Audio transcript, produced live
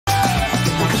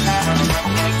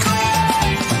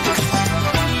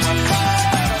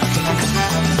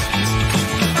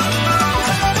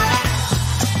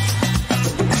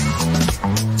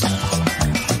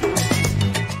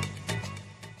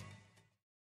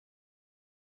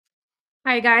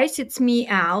Hi guys, it's me,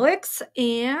 Alex,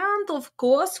 and of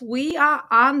course, we are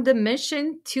on the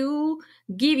mission to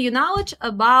give you knowledge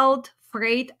about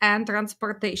freight and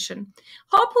transportation.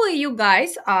 Hopefully, you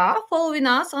guys are following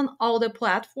us on all the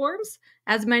platforms.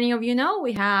 As many of you know,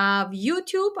 we have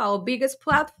YouTube, our biggest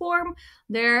platform.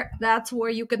 That's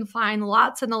where you can find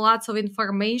lots and lots of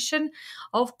information.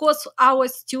 Of course, our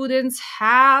students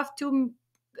have to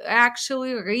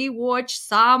actually rewatch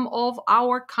some of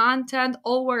our content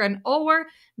over and over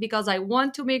because I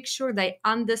want to make sure they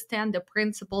understand the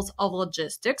principles of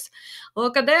logistics.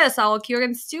 Look at this, our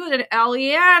current student,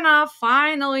 Eliana,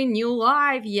 finally new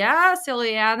live. Yes,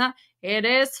 Eliana, it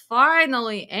is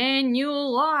finally a new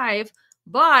live,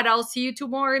 but I'll see you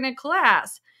tomorrow in a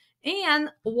class. And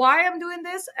why I'm doing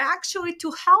this? Actually,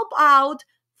 to help out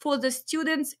for the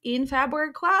students in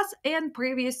February class and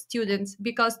previous students,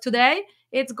 because today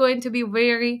it's going to be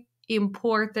very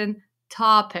important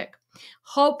topic.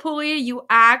 Hopefully you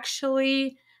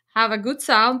actually have a good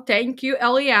sound. Thank you,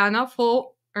 Eliana,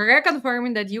 for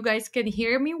reconfirming that you guys can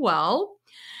hear me well.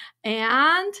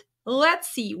 And let's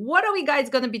see, what are we guys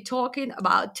going to be talking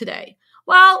about today?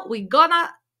 Well, we're gonna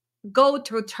go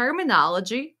through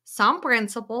terminology, some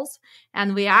principles,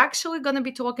 and we're actually going to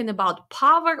be talking about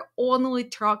power only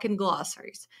trucking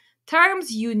glossaries.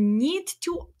 Terms you need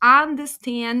to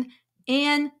understand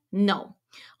and know.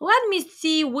 Let me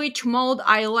see which mode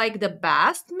I like the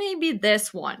best. Maybe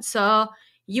this one. So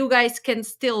you guys can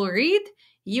still read,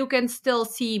 you can still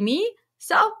see me.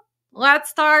 So let's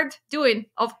start doing.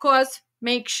 Of course,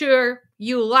 make sure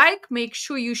you like, make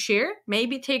sure you share,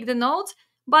 maybe take the notes,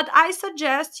 but I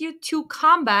suggest you to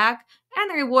come back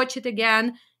and rewatch it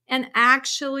again and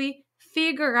actually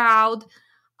figure out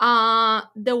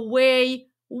the way.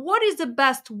 What is the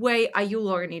best way are you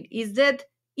learning? Is it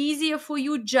easier for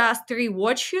you just to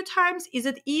rewatch a few times? Is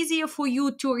it easier for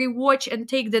you to rewatch and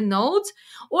take the notes?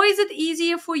 Or is it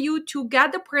easier for you to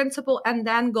get the principle and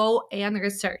then go and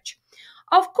research?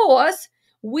 Of course,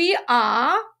 we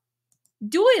are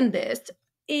doing this,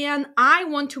 and I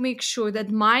want to make sure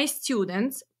that my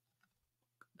students,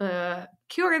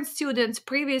 current students,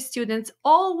 previous students,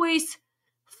 always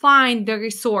find the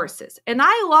resources. And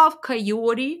I love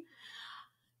Coyote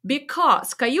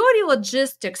because Coyote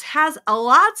Logistics has a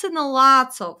lots and a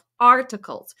lots of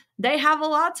articles. They have a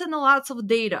lots and a lots of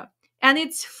data. And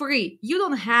it's free. You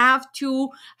don't have to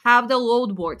have the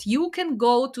load board. You can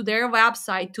go to their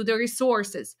website, to the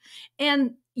resources,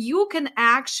 and you can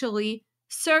actually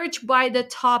search by the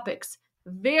topics.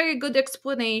 Very good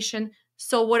explanation.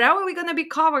 So, whatever we're going to be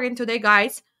covering today,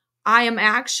 guys, I am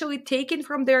actually taking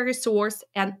from their resource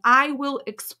and I will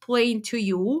explain to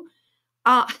you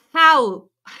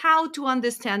how to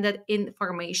understand that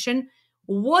information,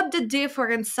 what the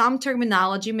difference some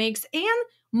terminology makes, and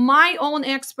my own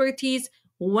expertise.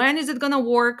 When is it gonna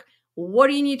work? What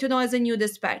do you need to know as a new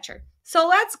dispatcher? So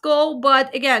let's go.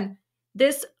 But again,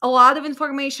 this a lot of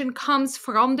information comes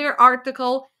from their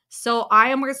article, so I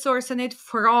am resourcing it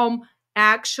from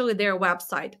actually their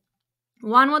website.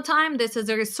 One more time, this is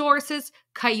the resources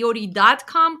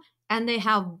coyote.com, and they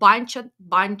have bunch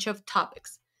of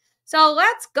topics. So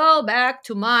let's go back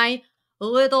to my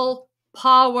little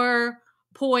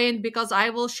PowerPoint because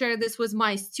I will share this with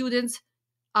my students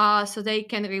so they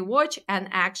can rewatch and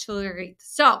actually read.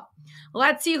 So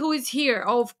let's see who is here.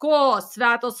 Of course,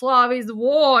 Svatoslav is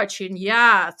watching.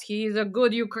 Yes, he's a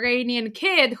good Ukrainian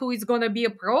kid who is going to be a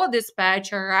pro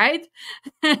dispatcher, right?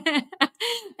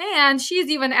 And she's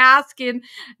even asking,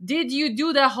 did you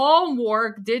do the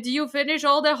homework? Did you finish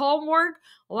all the homework?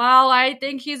 Well, I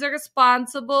think he's a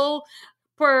responsible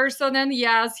person, and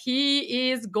yes,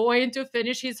 he is going to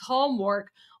finish his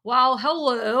homework. Well,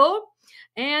 hello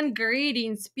and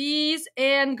greetings, peace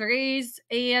and grace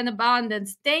and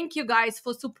abundance. Thank you guys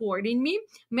for supporting me.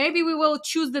 Maybe we will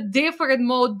choose the different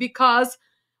mode because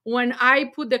when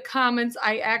I put the comments,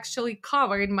 I actually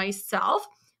cover it myself.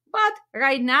 But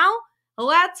right now,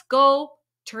 let's go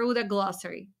through the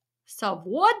glossary. So,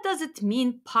 what does it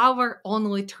mean, power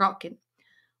only trucking?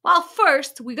 Well,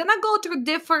 first, we're gonna go through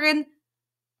different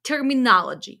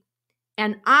terminology.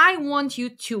 And I want you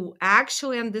to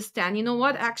actually understand, you know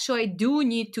what? Actually, I do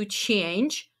need to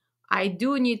change. I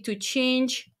do need to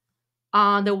change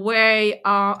the way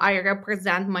I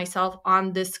represent myself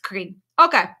on the screen.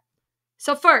 Okay,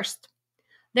 so first,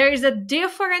 there is a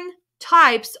different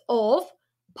types of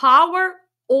power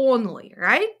only,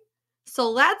 right? So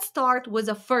let's start with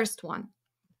the first one.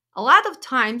 A lot of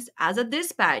times as a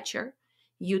dispatcher,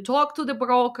 you talk to the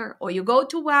broker or you go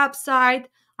to website.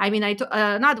 I mean,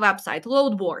 not website,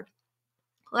 load board.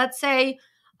 Let's say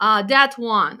that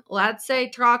one. Let's say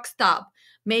truck stop.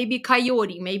 maybe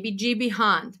Coyote, maybe GB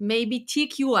Hunt, maybe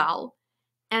TQL,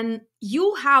 and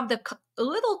you have the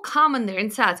little comment there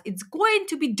and says it's going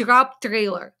to be drop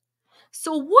trailer.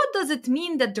 So what does it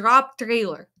mean, the drop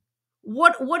trailer?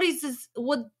 What is this?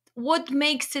 What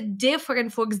makes it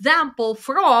different, for example,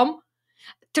 from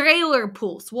trailer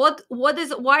pulls?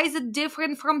 Why is it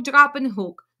different from drop and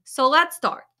hook? So let's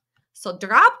start. So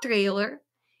drop trailer,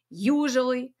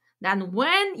 usually then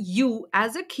when you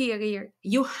as a carrier,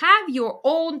 you have your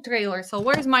own trailer. So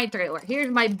where's my trailer?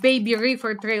 Here's my baby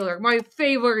reefer trailer, my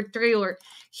favorite trailer.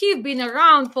 He's been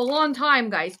around for a long time,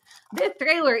 guys. This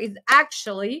trailer is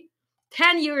actually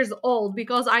 10 years old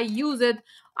because I use it.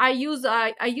 I used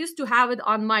to have it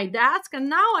on my desk, and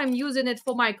now I'm using it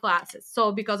for my classes.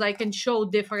 So because I can show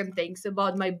different things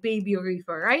about my baby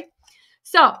reefer, right?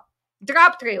 So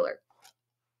drop trailer.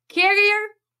 Carrier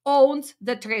owns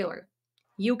the trailer.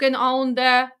 You can own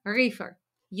the reefer.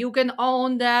 You can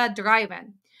own the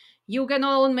drive-in. You can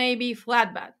own maybe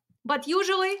flatbed. But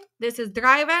usually this is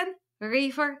drive-in,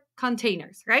 reefer,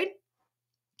 containers, right?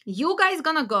 You guys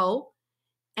gonna go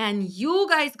and you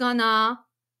guys gonna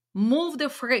move the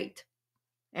freight.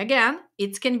 Again,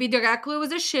 it can be directly with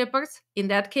the shippers. In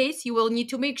that case, you will need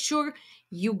to make sure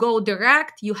you go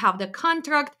direct, you have the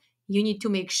contract, you need to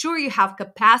make sure you have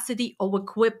capacity of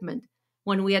equipment.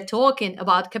 When we are talking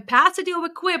about capacity of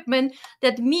equipment,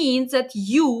 that means that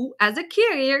you, as a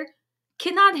carrier,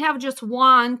 cannot have just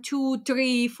 1, 2,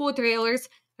 3, 4 trailers.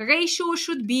 Ratio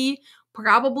should be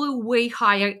probably way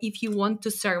higher if you want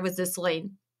to service this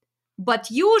lane.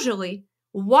 But usually,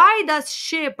 why does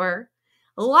shipper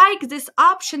like this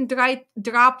option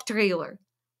drop trailer?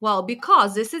 Well,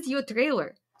 because this is your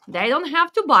trailer. They don't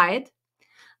have to buy it.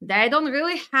 They don't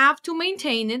really have to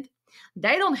maintain it.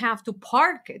 They don't have to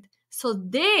park it. So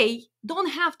they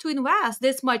don't have to invest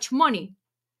this much money.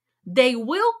 They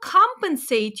will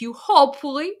compensate you,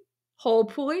 hopefully,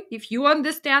 if you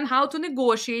understand how to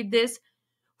negotiate this,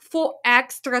 for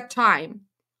extra time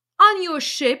on your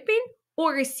shipping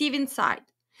or receiving side.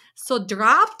 So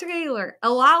drop trailer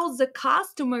allows the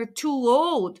customer to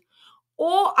load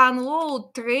or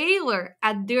unload trailer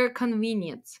at their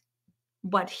convenience.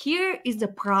 But here is the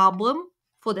problem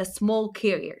for the small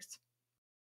carriers.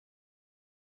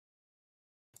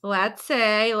 Let's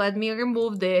say, let me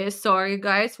remove this. Sorry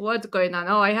guys, what's going on?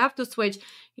 Oh, I have to switch.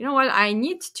 You know what? I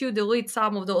need to delete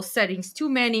some of those settings. Too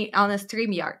many on a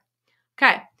StreamYard.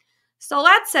 Okay, so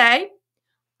let's say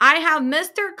I have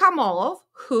Mr. Kamolov,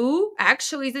 who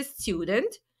actually is a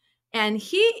student, and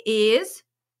he is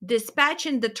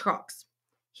dispatching the trucks.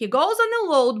 He goes on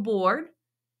the load board,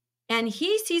 and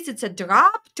he sees it's a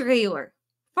drop trailer.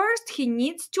 First, he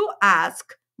needs to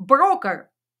ask broker,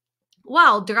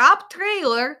 well, drop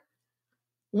trailer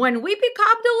when we pick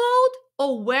up the load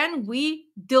or when we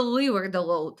deliver the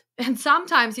load? And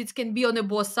sometimes it can be on the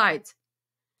both sides.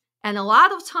 And a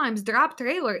lot of times, drop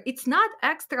trailer, it's not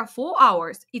extra 4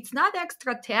 hours. It's not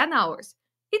extra 10 hours.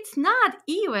 It's not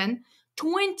even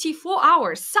 24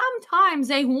 hours. Sometimes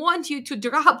they want you to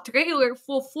drop trailer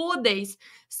for 4 days,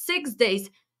 6 days,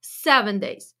 7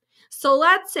 days. So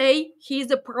let's say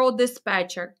he's a pro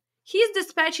dispatcher. He's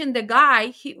dispatching the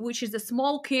guy, which is a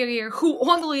small carrier who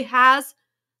only has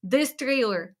this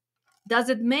trailer. Does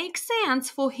it make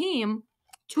sense for him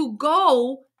to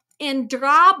go and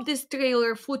drop this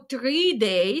trailer for 3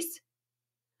 days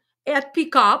at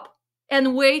pickup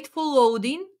and wait for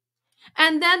loading,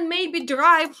 and then maybe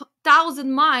drive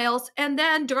 1,000 miles and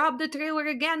then drop the trailer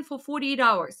again for 48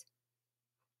 hours?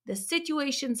 The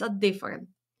situations are different.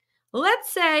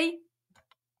 Let's say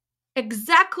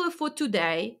exactly for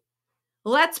today,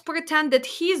 let's pretend that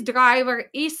his driver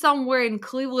is somewhere in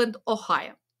Cleveland,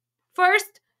 Ohio.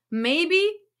 First,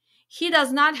 maybe he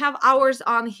does not have hours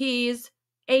on his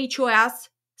HOS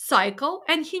cycle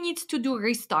and he needs to do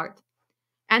restart.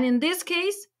 And in this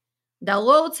case, the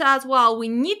load says, well, we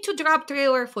need to drop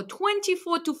trailer for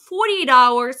 24 to 48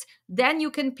 hours, then you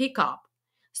can pick up.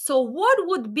 So what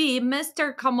would be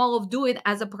Mr. Kamolov doing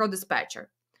as a pro dispatcher?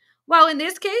 Well, in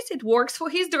this case, it works for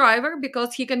his driver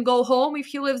because he can go home if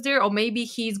he lives there, or maybe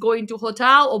he's going to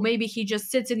hotel, or maybe he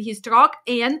just sits in his truck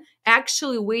and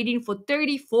actually waiting for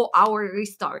 34-hour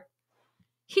restart.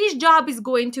 His job is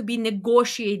going to be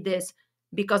negotiate this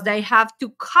because they have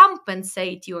to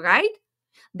compensate you, right?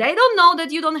 They don't know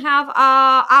that you don't have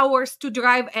hours to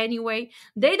drive anyway.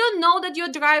 They don't know that your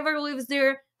driver lives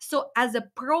there. So as a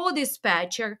pro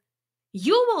dispatcher,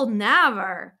 you will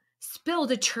never spill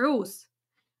the truth.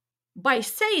 By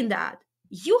saying that,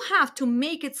 you have to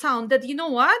make it sound that, you know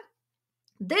what?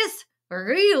 This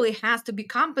really has to be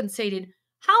compensated.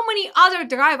 How many other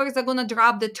drivers are going to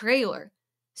drop the trailer?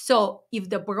 So if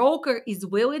the broker is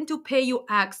willing to pay you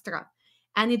extra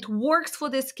and it works for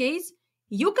this case,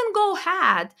 you can go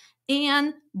ahead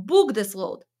and book this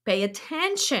load. Pay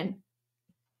attention.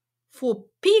 For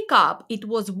pickup, it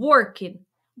was working.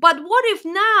 But what if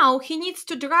now he needs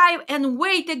to drive and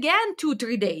wait again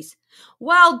 2-3 days?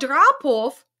 Well, drop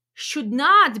off should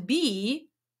not be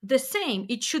the same.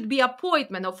 It should be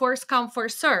appointment or first come,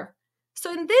 first serve.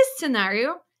 So in this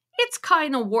scenario, it's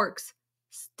kind of works.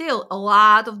 Still a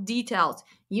lot of details.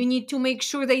 You need to make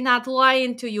sure they're not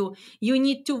lying to you. You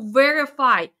need to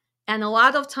verify. And a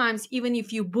lot of times, even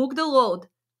if you book the load,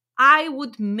 I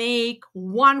would make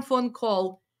one phone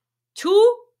call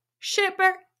to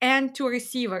shipper and to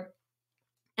receiver.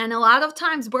 And a lot of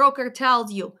times broker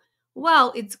tells you,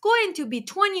 well, it's going to be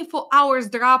 24 hours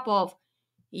drop off.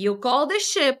 You call the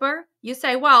shipper, you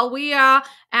say, well, we are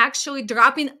actually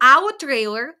dropping our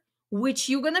trailer, which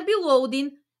you're going to be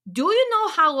loading. Do you know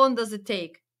how long does it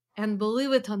take? And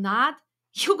believe it or not,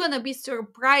 you're going to be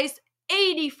surprised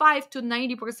 85 to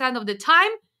 90% of the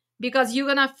time, because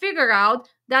you're going to figure out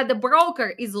that the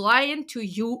broker is lying to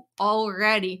you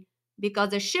already. Because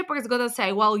the shipper is going to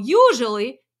say, well,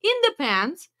 usually it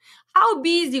depends how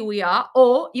busy we are,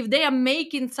 or if they are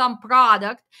making some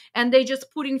product and they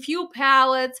just put in few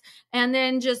pallets and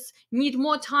then just need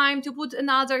more time to put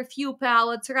another few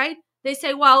pallets, right? They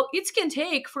say, well, it can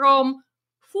take from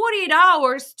 48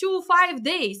 hours to 5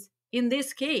 days. In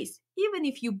this case, even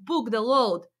if you book the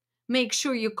load, make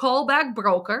sure you call back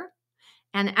broker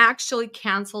and actually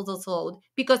cancel this load,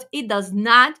 because it does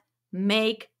not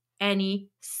make any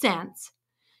sense.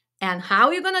 And how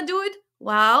are you going to do it?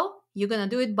 Well, you're going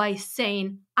to do it by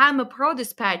saying, I'm a pro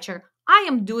dispatcher. I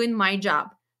am doing my job.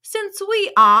 Since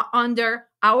we are under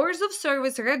hours of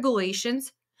service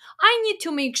regulations, I need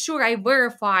to make sure I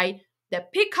verify the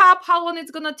pickup, how long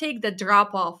it's going to take, the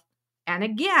drop off. And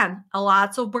again, a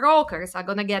lot of brokers are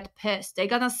going to get pissed. They're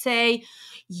going to say,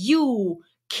 you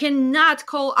cannot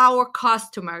call our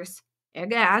customers.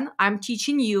 Again, I'm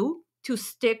teaching you to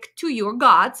stick to your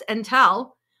guts and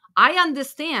tell, I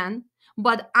understand,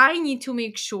 but I need to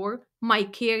make sure my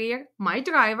carrier, my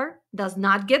driver, does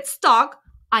not get stuck.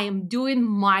 I am doing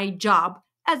my job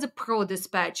as a pro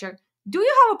dispatcher. Do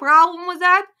you have a problem with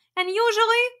that? And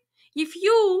usually, if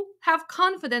you have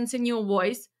confidence in your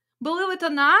voice, believe it or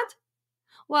not,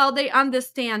 well, they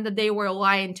understand that they were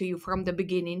lying to you from the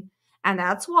beginning. And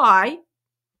that's why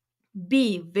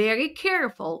be very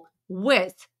careful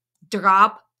with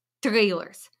drop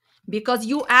trailers, because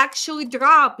you actually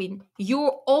dropping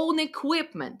your own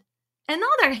equipment.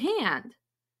 Another hand,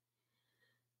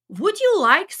 would you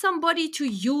like somebody to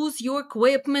use your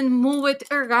equipment, move it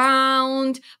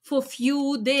around for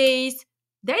few days?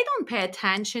 They don't pay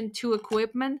attention to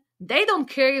equipment. They don't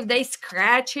care if they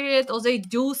scratch it or they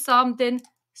do something.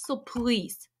 So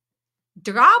please,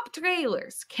 drop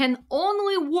trailers can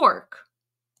only work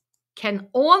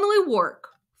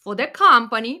for the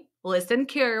company, listen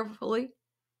carefully,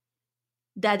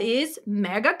 that is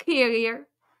mega carrier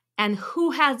and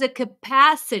who has a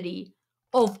capacity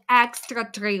of extra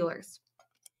trailers.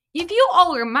 If you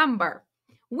all remember,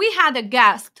 we had a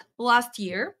guest last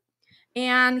year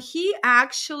and he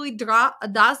actually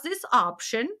does this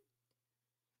option,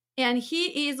 and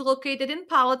he is located in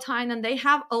Palatine and they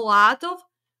have a lot of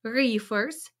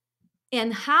reefers.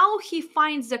 And how he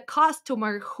finds a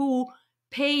customer who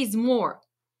pays more,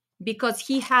 because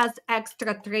he has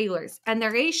extra trailers, and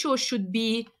the ratio should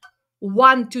be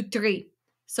 1-3.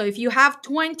 So if you have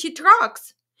 20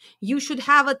 trucks, you should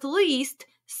have at least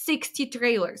 60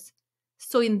 trailers.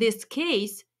 So in this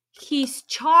case, he's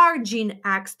charging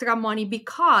extra money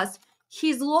because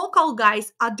his local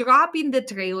guys are dropping the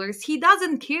trailers. He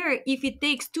doesn't care if it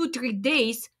takes 2-3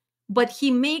 days, but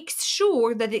he makes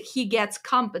sure that he gets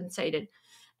compensated.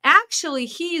 Actually,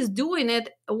 he is doing it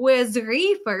with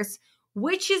reefers,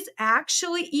 which is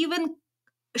actually even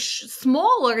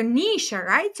smaller niche,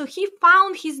 right? So he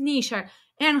found his niche,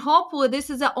 and hopefully this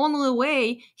is the only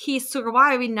way he's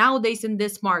surviving nowadays in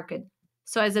this market.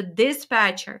 So as a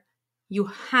dispatcher, you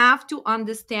have to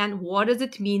understand, what does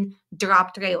it mean,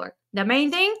 drop trailer? The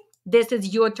main thing, this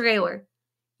is your trailer.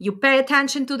 You pay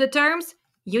attention to the terms.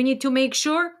 You need to make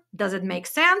sure, does it make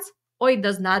sense or it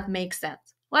does not make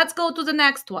sense? Let's go to the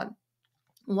next one.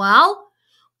 Well,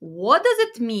 what does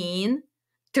it mean,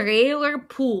 trailer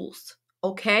pools,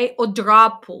 okay, or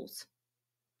drop pools?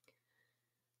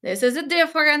 This is a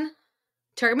different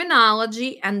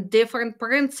terminology and different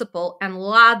principle and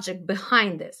logic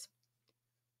behind this.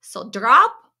 So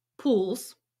drop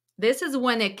pools, this is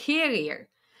when a carrier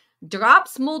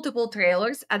drops multiple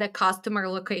trailers at a customer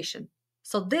location.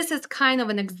 So this is kind of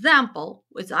an example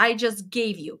which I just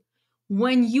gave you.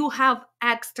 when you have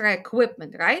extra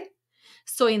equipment, right?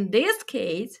 So in this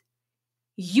case,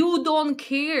 you don't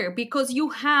care because you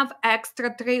have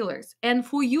extra trailers. And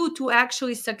for you to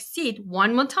actually succeed,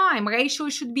 one more time, ratio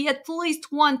should be at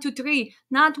least 1 to 3,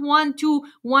 not 1 to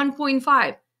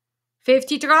 1.5.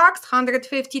 50 trucks,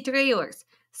 150 trailers.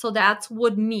 So that's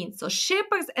what it means. So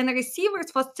shippers and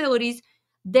receivers facilities,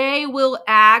 they will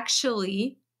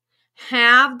actually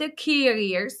have the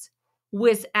carriers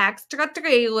with extra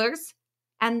trailers,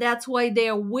 and that's why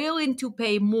they're willing to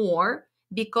pay more,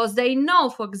 because they know,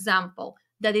 for example,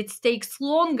 that it takes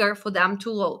longer for them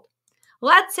to load.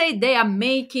 Let's say they are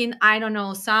making, I don't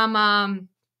know, some I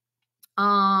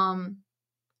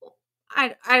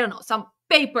don't know, some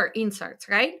paper inserts,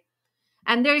 right?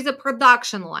 And there is a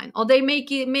production line, or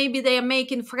maybe they are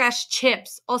making fresh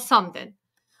chips or something,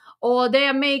 or they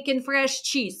are making fresh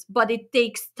cheese, but it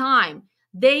takes time.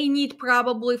 They need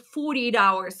probably 48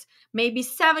 hours, maybe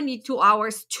 72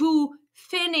 hours to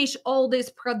finish all this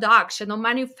production or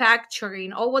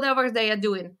manufacturing or whatever they are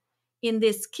doing. In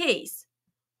this case,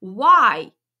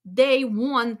 why they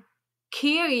want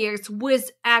carriers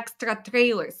with extra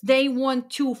trailers? They want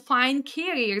to find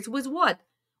carriers with what?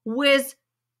 With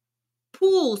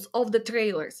pools of the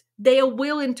trailers. They are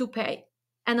willing to pay.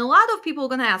 And a lot of people are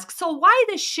going to ask, so why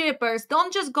the shippers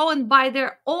don't just go and buy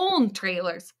their own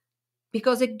trailers?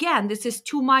 Because again, this is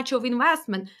too much of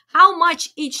investment. How much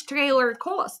each trailer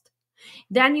cost?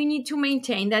 Then you need to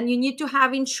maintain, then you need to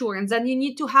have insurance, then you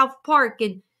need to have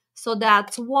parking. So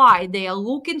that's why they are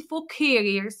looking for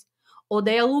carriers, or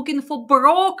they are looking for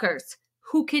brokers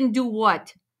who can do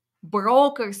what?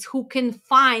 Brokers who can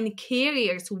find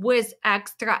carriers with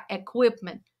extra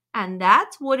equipment. And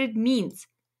that's what it means.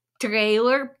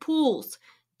 Trailer pools,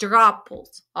 drop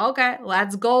pools. Okay,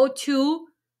 let's go to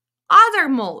other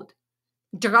mode,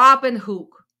 drop and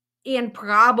hook. And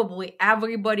probably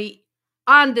everybody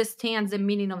understands the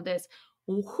meaning of this.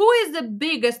 Who is the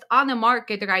biggest on the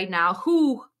market right now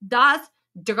who does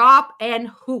drop and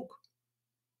hook?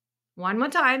 One more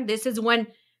time. This is when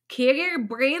carrier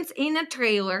brings in a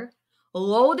trailer,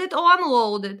 loaded or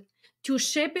unloaded, to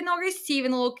shipping or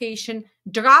receiving location,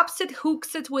 drops it,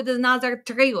 hooks it with another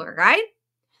trailer, right?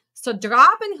 So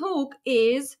drop and hook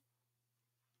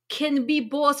can be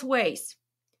both ways.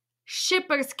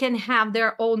 Shippers can have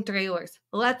their own trailers.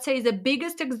 Let's say the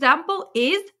biggest example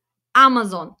is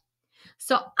Amazon.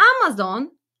 So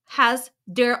Amazon has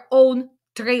their own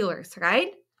trailers,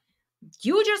 right?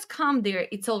 You just come there,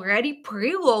 it's already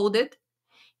preloaded.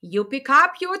 You pick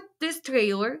up this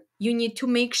trailer. You need to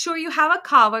make sure you have a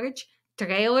coverage,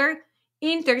 trailer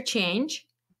interchange,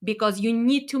 because you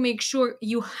need to make sure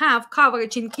you have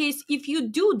coverage in case if you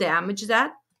do damage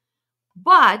that.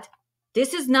 But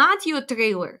this is not your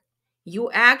trailer.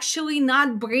 You actually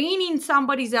not bringing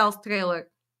somebody else's trailer.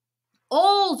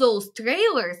 All those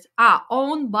trailers are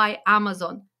owned by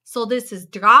Amazon. So this is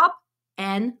drop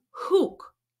and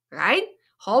hook, right?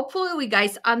 Hopefully we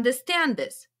guys understand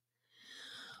this.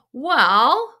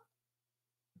 Well,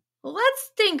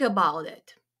 let's think about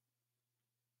it.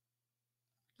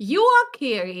 You are a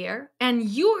carrier and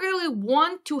you really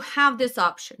want to have this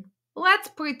option. Let's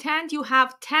pretend you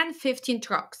have 10, 15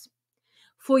 trucks.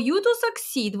 For you to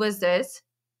succeed with this,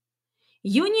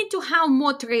 you need to have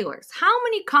more trailers. How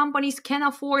many companies can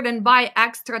afford and buy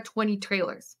extra 20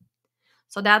 trailers?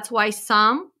 So that's why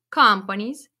some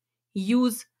companies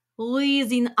use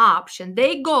leasing option.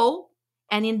 They go,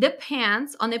 and it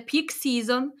depends on a peak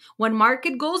season, when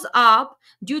market goes up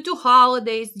due to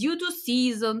holidays, due to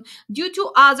season, due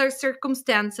to other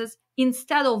circumstances,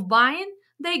 instead of buying,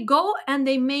 they go and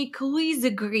they make lease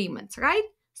agreements, right?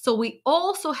 So we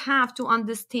also have to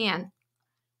understand,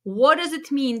 what does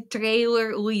it mean,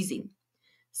 trailer leasing?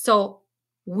 So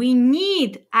we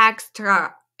need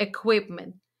extra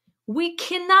equipment. We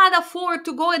cannot afford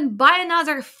to go and buy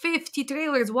another 50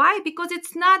 trailers. Why? Because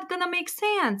it's not going to make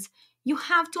sense. You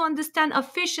have to understand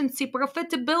efficiency,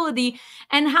 profitability,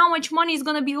 and how much money is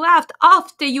going to be left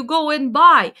after you go and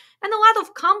buy. And a lot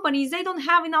of companies, they don't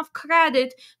have enough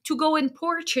credit to go and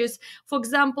purchase, for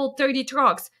example, 30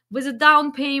 trucks with the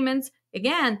down payments,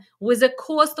 again, with the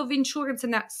cost of insurance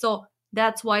and that. So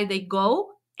that's why they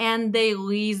go and they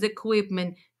lease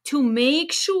equipment to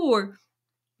make sure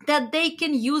that they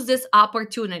can use this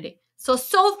opportunity. So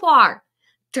far,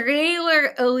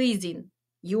 trailer leasing,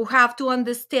 you have to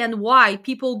understand why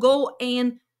people go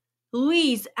and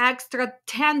lease extra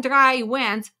 10 dry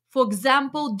vans, for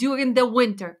example, during the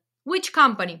winter. Which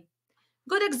company?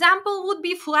 Good example would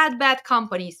be flatbed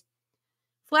companies.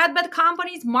 Flatbed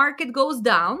companies, market goes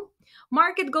down.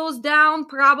 Market goes down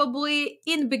probably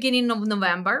in the beginning of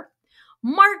November.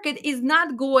 market is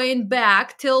not going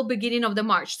back till beginning of the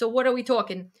March. So what are we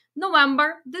talking?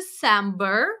 November,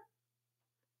 December,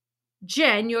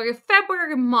 January,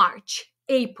 February, March,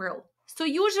 April. So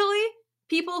usually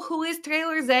people who list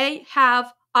trailers, they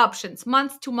have options,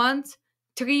 month to month,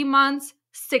 3 months,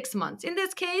 6 months. In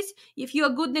this case, if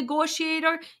you're a good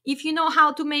negotiator, if you know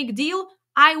how to make deal,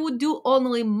 I would do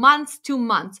only months to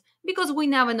months, because we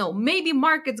never know. Maybe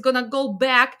market's gonna go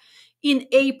back in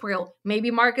April. Maybe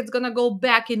market's gonna go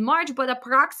back in March, but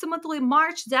approximately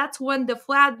March, that's when the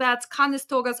flatbeds,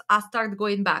 Conestogas start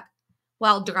going back.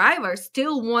 While drivers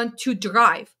still want to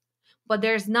drive, but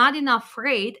there's not enough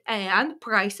freight and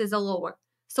prices are lower.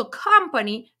 So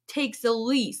company takes a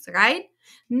lease, right?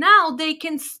 Now they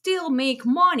can still make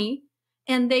money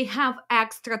and they have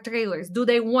extra trailers. Do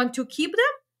they want to keep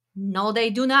them? No, they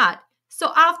do not.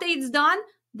 So after it's done,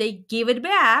 they give it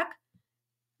back.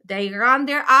 They run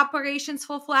their operations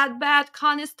for flatbed,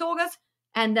 Conestogas,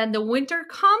 and then the winter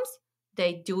comes,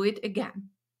 they do it again.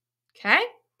 Okay?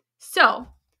 So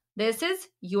this is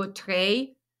your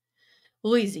tray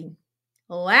leasing.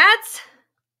 Let's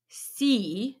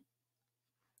see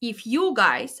if you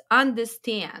guys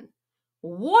understand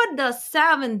what the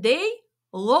 7-day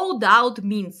loadout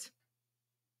means.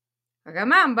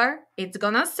 Remember, it's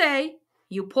gonna say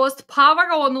you post power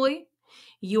only,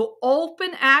 you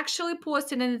open actually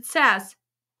posting, and it says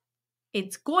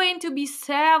it's going to be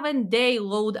 7-day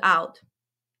loadout.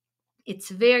 It's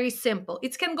very simple.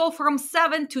 It can go from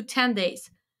 7 to 10 days.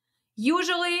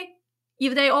 Usually,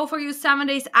 if they offer you 7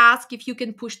 days, ask if you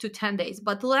can push to 10 days.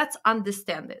 But let's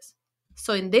understand this.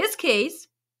 So in this case,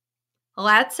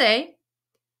 let's say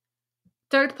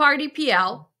third-party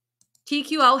PL,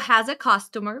 TQL has a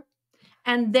customer,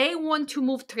 and they want to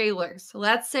move trailers.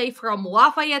 Let's say from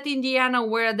Lafayette, Indiana,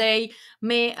 where they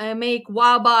make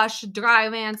Wabash dry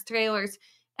vans trailers,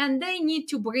 and they need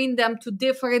to bring them to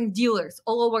different dealers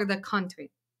all over the country.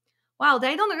 Well,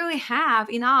 they don't really have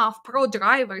enough pro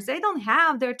drivers. They don't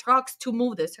have their trucks to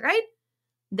move this, right?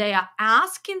 They are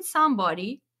asking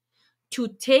somebody to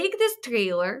take this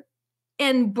trailer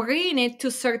and bring it to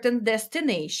certain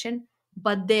destination,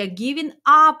 but they're giving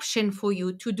option for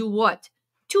you to do what?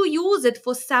 To use it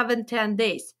for 7-10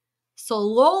 days. So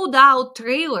load out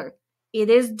trailer. It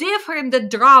is different than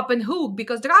drop and hook,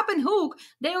 because drop and hook,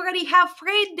 they already have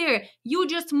freight there. You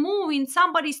just move in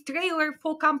somebody's trailer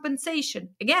for compensation.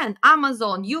 Again,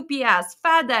 Amazon, UPS,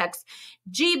 FedEx,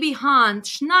 GB Hunt,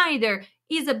 Schneider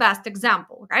is the best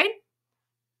example, right?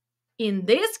 In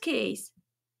this case,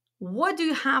 what do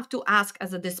you have to ask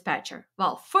as a dispatcher?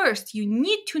 Well, first, you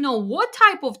need to know what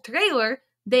type of trailer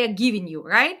they are giving you,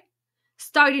 right?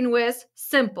 Starting with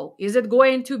simple. Is it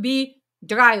going to be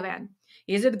dry van?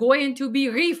 Is it going to be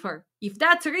reefer? If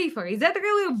that's reefer, is that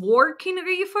really working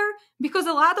reefer? Because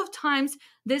a lot of times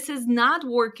this is not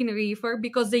working reefer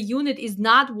because the unit is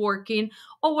not working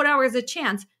or whatever is a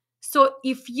chance. So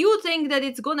if you think that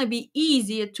it's going to be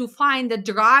easier to find the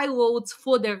dry loads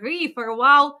for the reefer,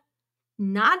 well,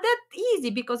 not that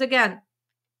easy, because again,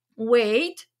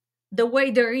 weight, the way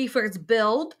the reefer is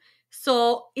built,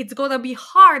 so it's going to be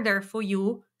harder for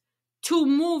you to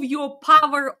move your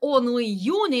power only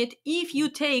unit if you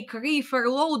take reefer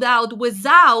loadout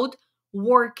without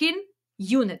working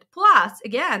unit. Plus,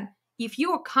 again, if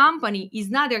your company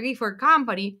is not a reefer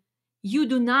company, you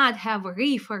do not have a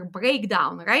reefer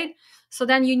breakdown, right? So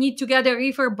then you need to get a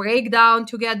reefer breakdown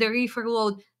to get the reefer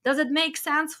load. Does it make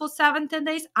sense for 7-10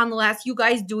 days? Unless you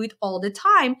guys do it all the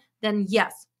time, then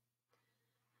yes.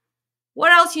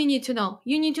 What else you need to know?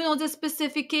 You need to know the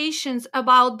specifications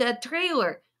about that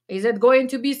trailer. Is it going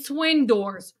to be swing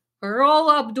doors,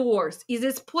 roll-up doors? Is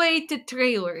it plated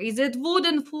trailer? Is it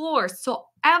wooden floors? So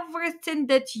everything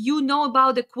that you know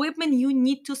about equipment, you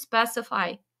need to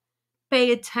specify.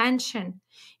 Pay attention.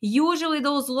 Usually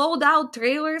those load-out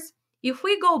trailers, if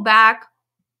we go back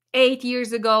 8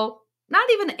 years ago, not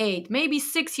even 8, maybe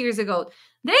 6 years ago,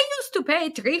 they used to pay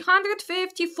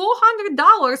 $350,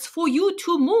 $400 for you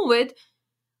to move it,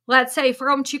 let's say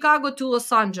from Chicago to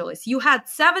Los Angeles. You had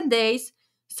 7 days,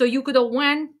 so you could have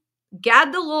went,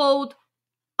 get the load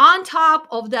on top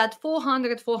of that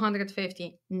 400,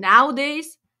 450.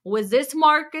 Nowadays, with this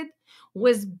market,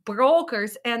 with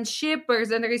brokers and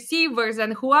shippers and receivers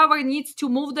and whoever needs to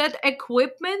move that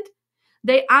equipment,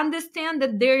 they understand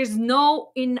that there is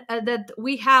that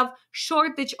we have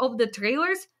shortage of the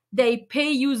trailers. They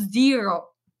pay you zero.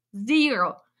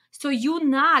 So you're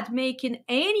not making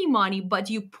any money, but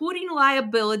you putting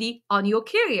liability on your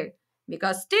carrier,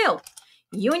 because still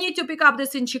you need to pick up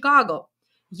this in Chicago.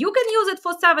 You can use it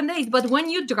for 7 days, but when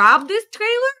you drop this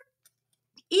trailer,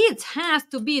 it has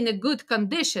to be in a good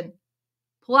condition.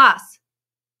 Plus,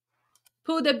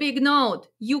 put a big note.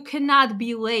 You cannot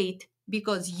be late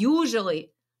because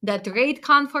usually that rate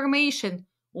confirmation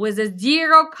with a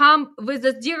zero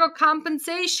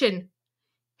compensation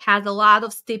has a lot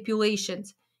of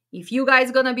stipulations. If you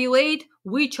guys gonna be late,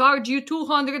 we charge you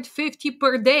 $250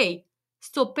 per day.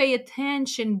 So pay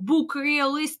attention, book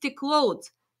realistic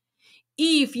loads.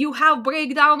 If you have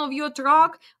breakdown of your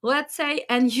truck, let's say,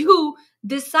 and you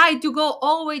decide to go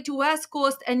all the way to West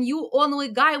Coast and you only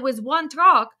guy with one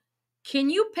truck,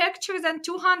 can you picture that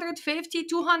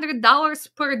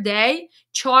 $200 per day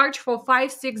charge for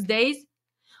 5-6 days?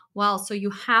 Well, so you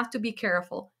have to be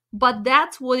careful. But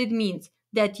that's what it means,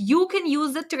 that you can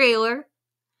use the trailer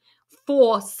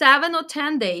for 7 or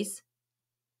 10 days.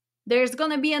 There's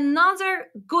going to be another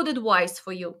good advice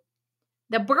for you.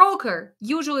 The broker,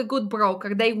 usually good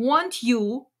broker, they want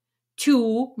you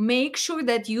to make sure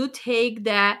that you take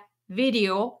the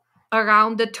video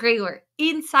around the trailer,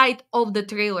 inside of the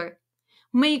trailer.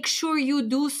 Make sure you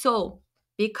do so,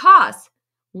 because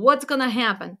what's going to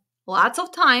happen? Lots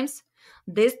of times,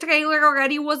 this trailer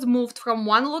already was moved from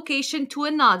one location to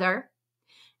another.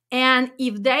 And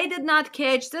if they did not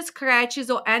catch the scratches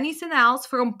or anything else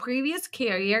from previous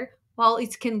carrier, well,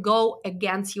 it can go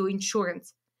against your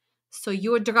insurance. So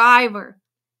your driver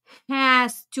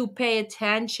has to pay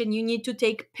attention. You need to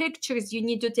take pictures, you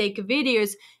need to take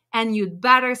videos, and you'd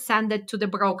better send it to the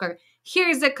broker.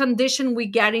 Here's the condition we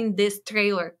get in this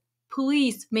trailer.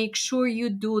 Please make sure you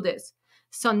do this.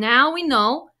 So now we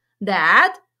know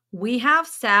that we have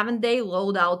 7-day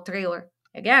loadout trailer.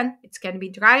 Again, it can be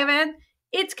drive-in,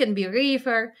 it can be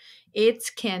reefer, it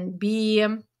can be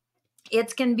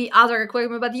other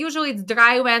equipment, but usually it's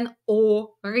drive-in or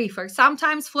reefer.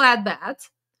 Sometimes flatbeds.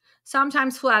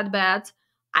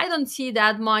 I don't see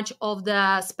that much of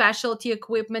the specialty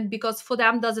equipment because for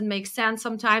them doesn't make sense.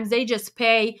 Sometimes they just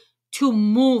pay to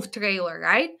move trailer,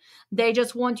 right? They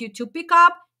just want you to pick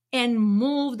up and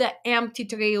move the empty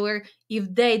trailer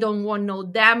if they don't want no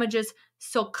damages.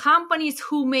 So companies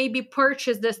who maybe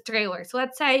purchase this trailer, so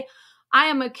let's say I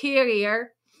am a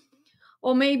carrier,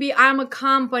 or maybe I'm a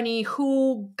company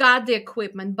who got the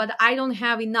equipment, but I don't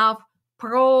have enough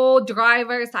pro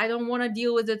drivers. I don't want to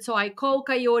deal with it. So I call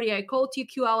Coyote, I call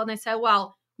TQL, and I say,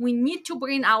 well, we need to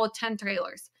bring our 10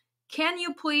 trailers. Can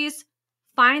you please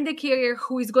find a carrier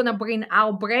who is going to bring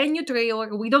our brand new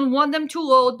trailer? We don't want them to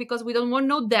load because we don't want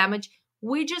no damage.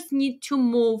 We just need to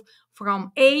move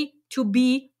from A to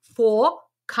B for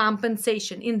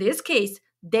compensation. In this case,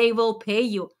 they will pay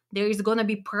you. There is going to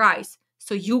be price.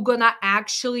 So you're going to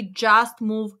actually just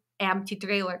move empty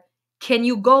trailer. Can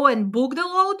you go and book the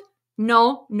load?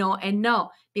 No, no, and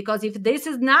no. Because if this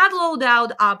is not load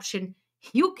out option,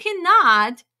 you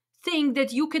cannot think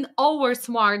that you can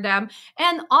oversmart them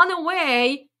and on a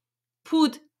way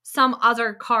put some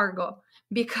other cargo,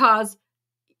 because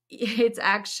it's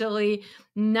actually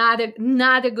not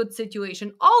a good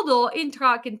situation. Although in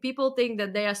trucking, people think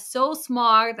that they are so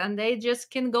smart and they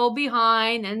just can go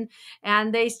behind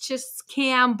and they just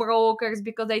scam brokers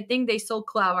because they think they're so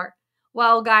clever.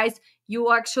 Well, guys,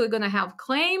 you actually gonna have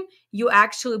claim. You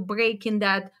actually breaking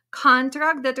that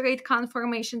contract, that rate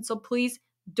confirmation. So please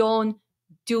don't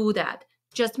do that.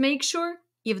 Just make sure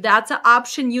if that's an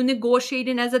option you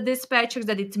negotiating as a dispatcher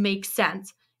that it makes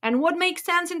sense. And what makes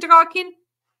sense in trucking?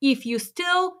 If you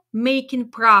still making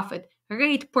profit,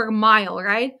 rate per mile,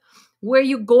 right? Where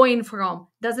you going from?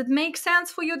 Does it make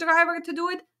sense for your driver to do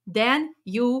it? Then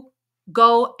you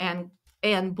go and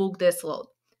book this load.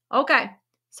 Okay,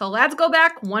 so let's go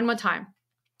back one more time.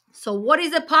 So what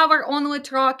is a power only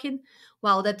trucking?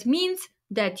 Well, that means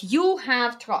that you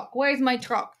have truck. Where is my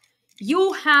truck?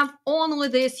 You have only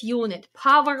this unit,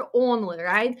 power only,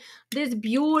 right? This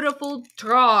beautiful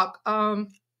truck.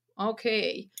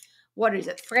 Okay. What is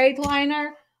it?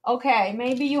 Freightliner? Okay,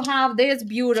 maybe you have this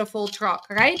beautiful truck,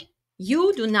 right?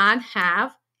 You do not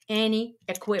have any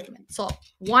equipment. So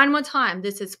one more time,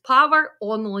 this is power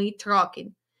only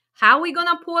trucking. How are we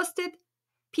gonna post it?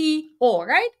 PO,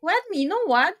 right? You know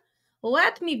what?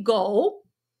 Let me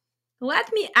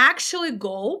actually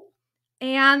go,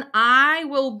 and I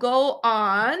will go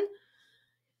on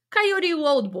Coyote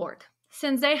Load Board.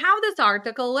 Since they have this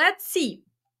article, let's see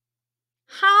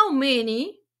how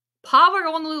many power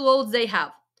only loads they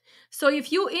have. So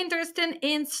if you're interested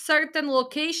in certain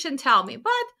location, tell me.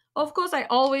 But of course, I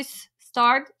always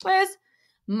start with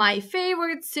my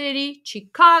favorite city,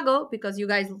 Chicago, because you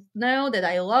guys know that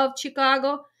I love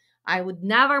Chicago. I would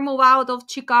never move out of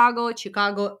Chicago.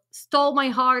 Chicago stole my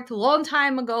heart a long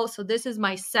time ago. So this is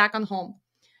my second home.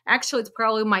 Actually, it's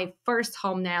probably my first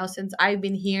home now since I've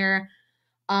been here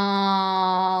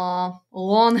longer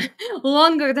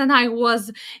than I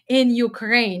was in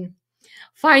Ukraine.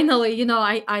 Finally,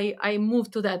 I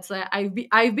moved to that. So I've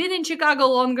been in Chicago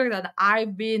longer than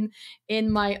I've been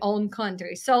in my own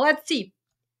country. So let's see.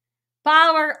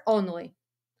 Power only.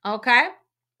 Okay.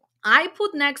 I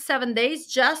put next 7 days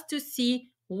just to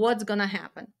see what's gonna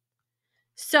happen.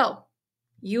 So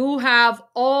you have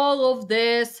all of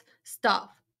this stuff.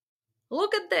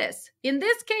 Look at this. In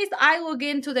this case, I log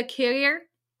into the carrier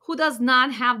who does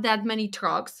not have that many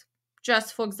trucks,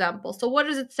 just for example. So what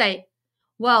does it say?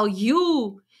 Well,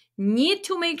 you need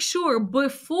to make sure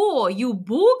before you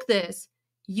book this,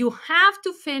 you have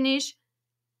to finish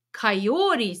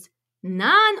Coyote's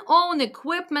non-owned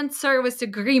equipment service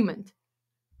agreement.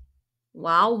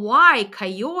 Well, why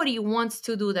Coyote wants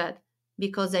to do that?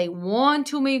 Because I want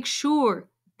to make sure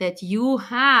that you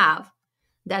have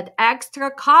that extra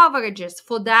coverages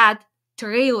for that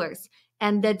trailers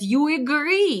and that you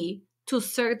agree to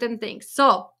certain things.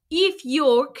 So if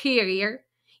your carrier,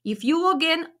 if you log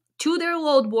in to their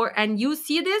load board and you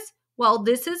see this, well,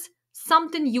 this is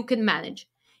something you can manage.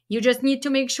 You just need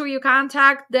to make sure you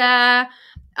contact the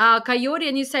Coyote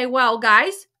and you say, well,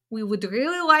 guys, we would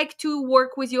really like to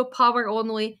work with your power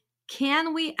only.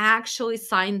 Can we actually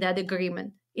sign that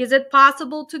agreement? Is it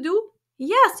possible to do?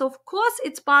 Yes, of course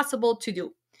it's possible to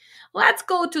do. Let's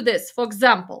go to this. For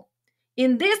example,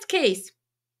 in this case,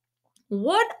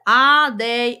 what are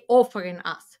they offering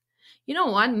us? You know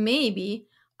what? Maybe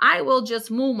I will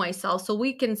just move myself so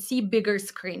we can see bigger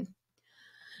screen.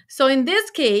 So in this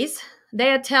case,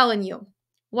 they are telling you,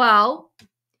 well,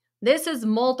 this is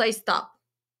multi-stop.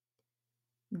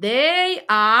 They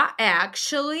are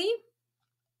actually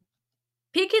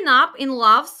picking up in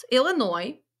Loves,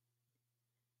 Illinois.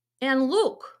 And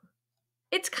look,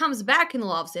 it comes back in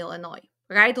Loves, Illinois,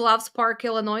 right? Loves Park,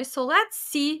 Illinois. So let's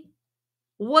see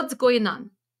what's going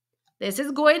on. This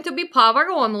is going to be power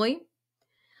only.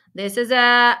 This is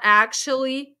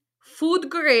actually food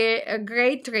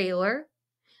grade trailer.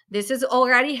 This is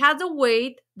already has a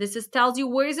weight. This is tells you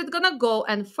where is it gonna go.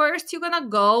 And first you're gonna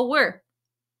go where?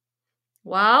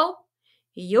 Well,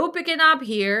 you picking up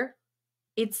here.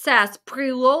 It says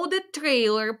preloaded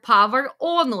trailer power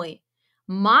only.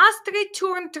 Must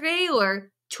return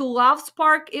trailer to Loves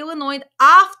Park, Illinois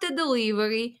after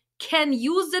delivery. Can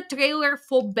use the trailer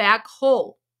for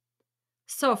backhaul.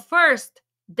 So first,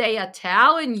 they are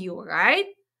telling you, right?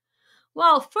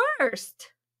 Well,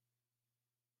 first,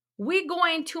 we're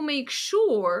going to make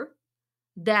sure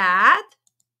that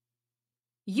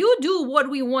you do what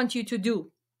we want you to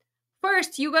do.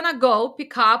 First, you're gonna go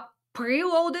pick up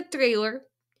preloaded trailer.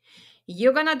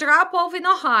 You're gonna drop off in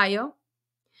Ohio.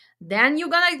 Then you're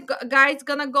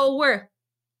gonna go where?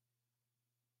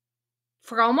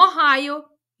 From Ohio,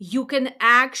 you can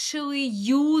actually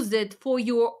use it for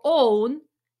your own,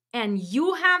 and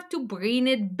you have to bring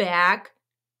it back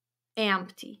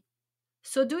empty.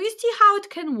 So do you see how it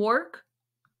can work?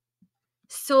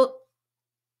 So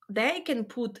they can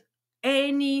put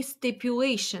any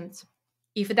stipulations.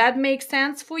 If that makes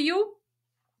sense for you,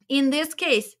 in this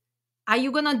case, are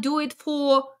you gonna do it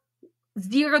for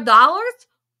 $0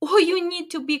 or you need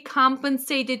to be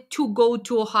compensated to go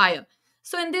to Ohio?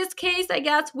 So in this case, I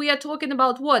guess we are talking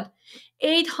about what?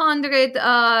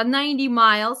 890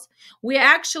 miles. We're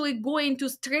actually going to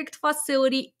strict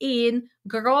facility in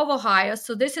Grove, Ohio.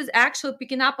 So this is actually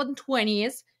picking up on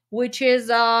 20th, which is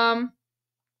February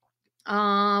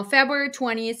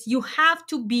 20th. You have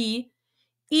to be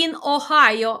in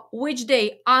Ohio, which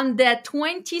day? On the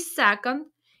 22nd.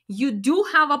 You do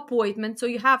have appointment, so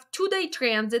you have 2-day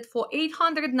transit for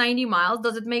 890 miles.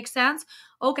 Does it make sense?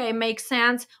 Okay, makes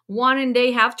sense. 1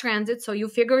 day have transit, so you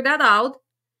figure that out.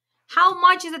 How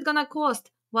much is it gonna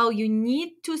cost? Well, you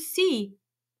need to see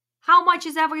how much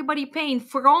is everybody paying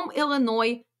from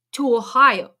Illinois to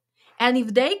Ohio. And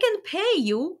if they can pay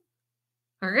you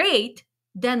rate,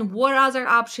 then what other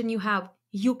option you have?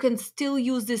 You can still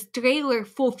use this trailer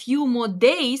for a few more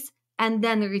days and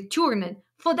then return it.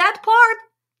 For that part,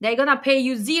 they're gonna pay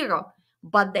you $0,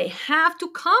 but they have to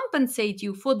compensate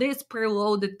you for this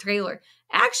preloaded trailer.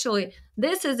 Actually,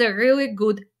 this is a really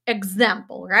good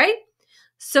example, right?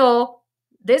 So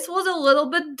this was a little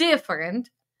bit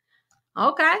different.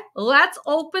 Okay, let's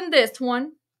open this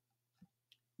one.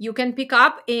 You can pick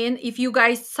up in, if you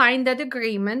guys sign that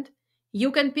agreement,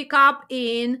 you can pick up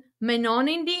in Menon,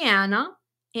 Indiana,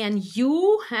 and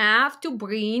you have to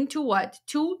bring to what?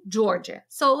 To Georgia.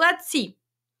 So let's see.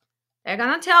 They're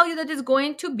gonna tell you that it's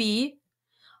going to be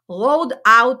load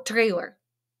out trailer.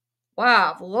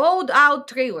 Wow, load out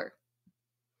trailer.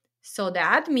 So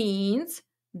that means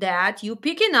that you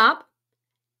picking up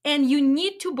and you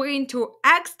need to bring to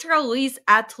Extra Lease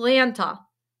Atlanta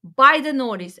by the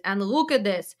notice. And look at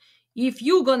this. If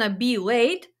you're gonna be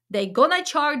late, they're gonna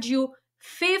charge you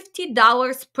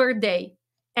 $50 per day.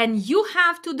 And you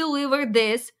have to deliver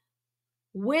this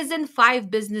within 5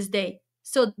 business days.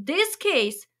 So this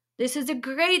case, this is a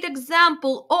great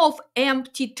example of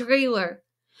empty trailer.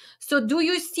 So do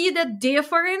you see the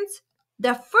difference?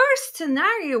 The first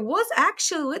scenario was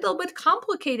actually a little bit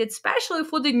complicated, especially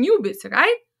for the newbies,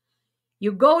 right?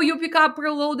 You go, you pick up a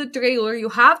loaded trailer, you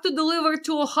have to deliver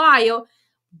to Ohio,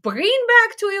 bring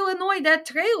back to Illinois that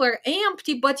trailer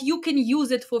empty, but you can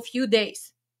use it for a few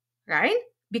days, right?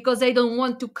 Because they don't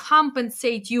want to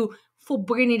compensate you for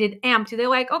bringing it empty. They're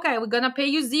like, okay, we're gonna pay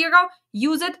you $0,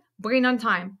 use it, bring on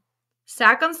time.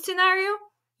 Second scenario,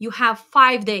 you have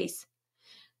 5 days.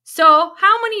 So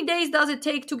how many days does it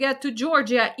take to get to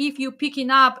Georgia if you're picking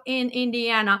up in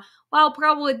Indiana? Well,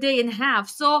 probably a day and a half.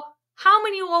 So how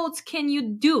many loads can you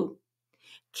do?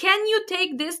 Can you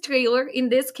take this trailer? In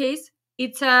this case,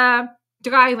 it's a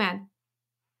dry van.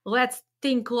 Let's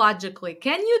think logically.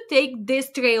 Can you take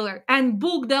this trailer and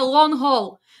book the long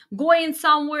haul, going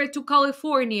somewhere to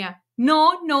California?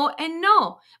 No, no, and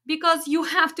no, because you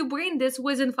have to bring this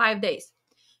within 5 days.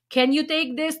 Can you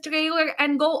take this trailer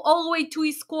and go all the way to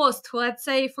East Coast, let's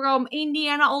say from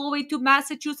Indiana all the way to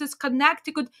Massachusetts,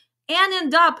 Connecticut, and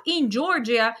end up in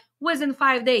Georgia within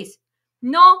 5 days?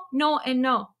 No, no, and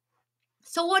no.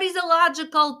 So what is the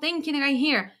logical thinking right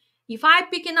here? If I'm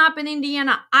picking up in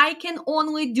Indiana, I can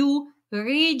only do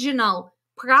regional,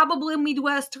 probably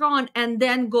Midwest run, and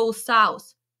then go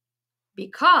south.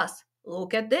 Because,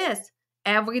 look at this,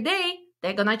 every day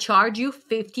they're gonna charge you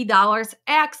 $50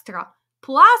 extra.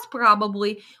 Plus,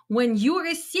 probably, when you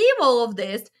receive all of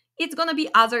this, it's gonna be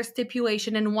other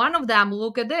stipulation. And one of them,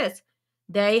 look at this,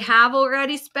 they have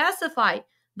already specified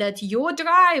that your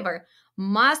driver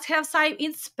must have signed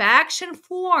inspection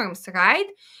forms, right?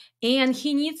 And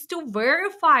he needs to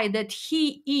verify that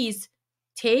he is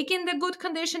taking the good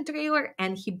condition trailer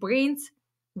and he brings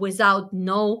without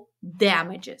no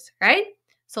damages, right?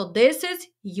 So this is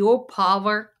your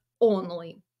power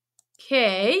only.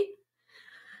 Okay,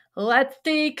 let's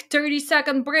take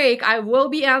 30-second break. I will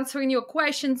be answering your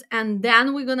questions and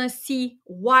then we're gonna see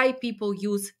why people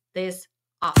use this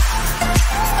option.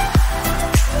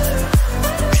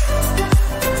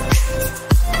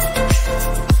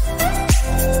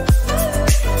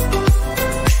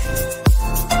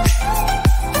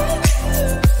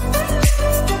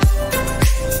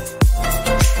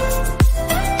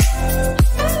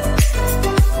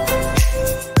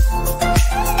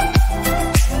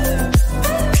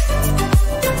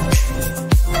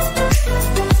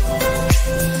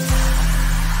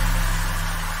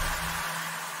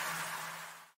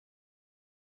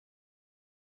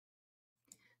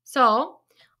 So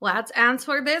let's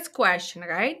answer this question,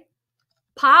 right?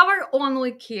 Power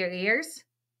only carriers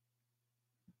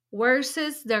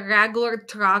versus the regular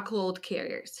truckload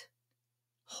carriers.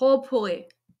 Hopefully,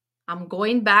 I'm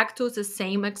going back to the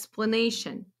same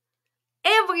explanation.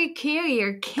 Every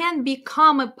carrier can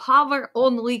become a power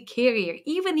only carrier,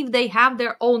 even if they have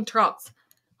their own trucks.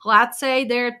 Let's say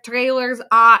their trailers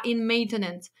are in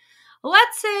maintenance.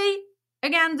 Let's say,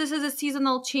 again, this is a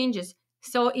seasonal changes.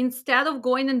 So instead of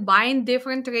going and buying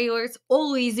different trailers or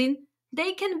leasing,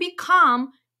 they can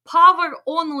become power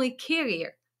only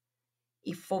carrier.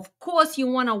 If of course you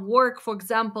want to work, for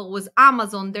example, with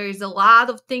Amazon, there is a lot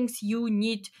of things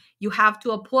you have to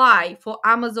apply for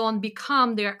Amazon,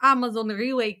 become their Amazon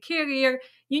relay carrier.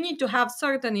 You need to have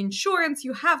certain insurance,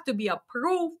 you have to be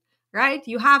approved, right?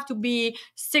 You have to be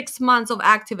 6 months of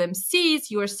active MCs,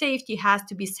 your safety has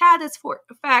to be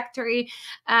satisfactory,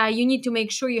 you need to make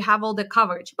sure you have all the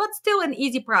coverage, but still an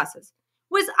easy process.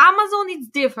 With Amazon, it's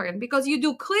different because you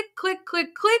do click, click,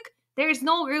 click, click. There is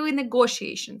no really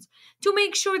negotiations. To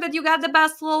make sure that you got the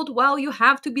best load, well, you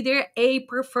have to be their a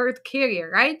preferred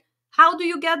carrier, right? How do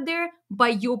you get there? By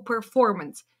your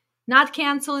performance. Not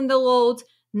canceling the loads,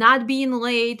 not being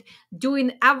late,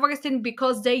 doing everything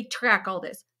because they track all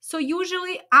this. So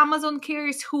usually Amazon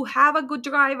carriers who have a good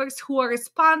drivers, who are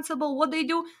responsible, what they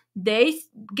do, they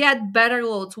get better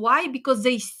loads. Why? Because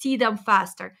they see them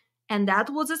faster. And that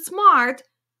was a smart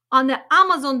on the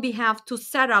Amazon behalf to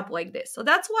set up like this. So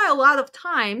that's why a lot of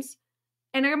times,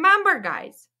 and remember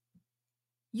guys,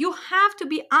 you have to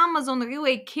be Amazon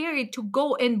relay carrier to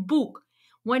go and book.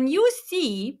 When you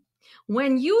see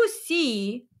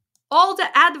all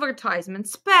the advertisements,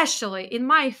 especially in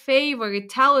my favorite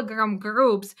Telegram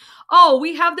groups, oh,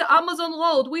 we have the Amazon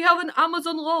load, we have an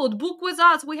Amazon load, book with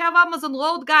us, we have Amazon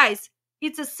load, guys.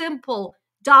 It's a simple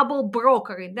double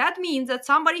brokering. That means that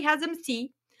somebody has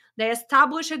MC, they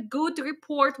establish a good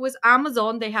report with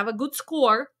Amazon, they have a good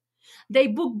score, they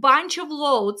book bunch of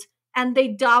loads, and they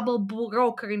double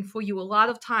brokering for you. A lot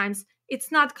of times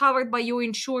it's not covered by your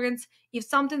insurance. If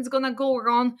something's gonna go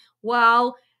wrong,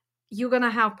 well, you're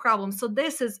gonna have problems. So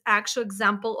this is actual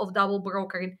example of double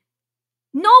brokering.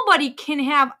 Nobody can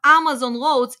have Amazon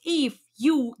loads if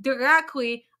you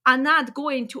directly are not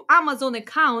going to Amazon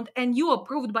account and you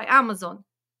approved by Amazon.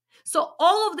 So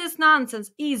all of this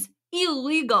nonsense is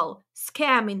illegal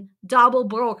scamming, double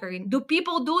brokering. Do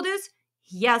people do this?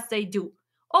 Yes, they do.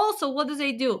 Also, what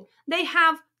do? They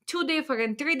have 3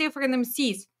 different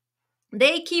MCs.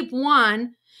 They keep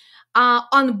one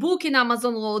on booking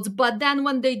Amazon loads, but then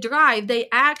when they drive, they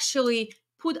actually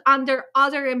put under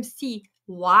other MC.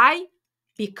 Why?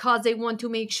 Because they want to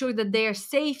make sure that their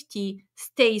safety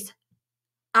stays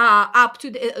up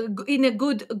to in a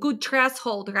good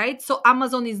threshold, right? So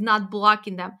Amazon is not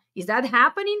blocking them. Is that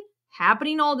happening?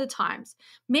 Happening all the times.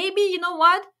 Maybe, you know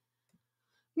what?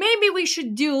 Maybe we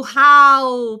should do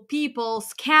how people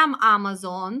scam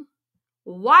Amazon.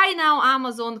 Why now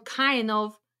Amazon kind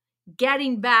of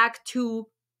getting back to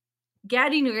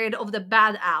getting rid of the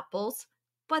bad apples?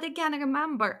 But again,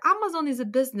 remember, Amazon is a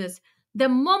business. The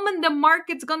moment the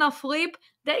market's gonna flip,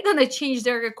 they're gonna change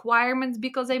their requirements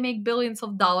because they make billions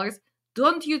of dollars.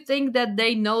 Don't you think that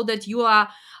they know that you are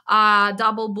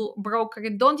double broker?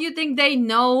 Don't you think they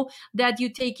know that you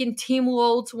take in team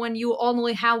loads when you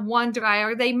only have one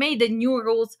driver? They made the new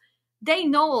rules. They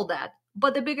know all that.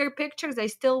 But the bigger picture, they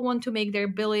still want to make their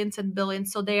billions and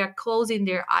billions, so they are closing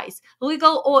their eyes.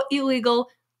 Legal or illegal,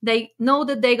 they know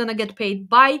that they're gonna get paid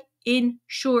by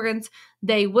insurance.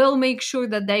 They will make sure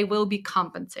that they will be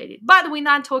compensated. But we're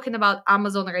not talking about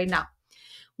Amazon right now.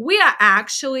 We are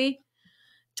actually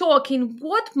talking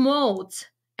what modes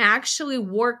actually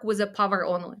work with a power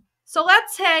only. So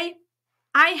let's say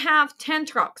I have 10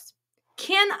 trucks.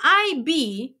 Can I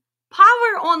be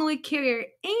power only carrier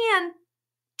and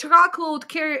truckload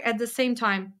carrier at the same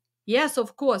time? Yes,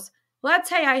 of course. Let's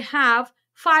say I have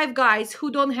 5 guys who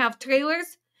don't have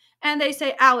trailers and they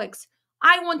say, Alex,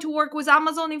 I want to work with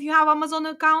Amazon if you have Amazon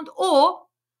account, or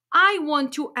I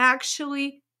want to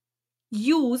actually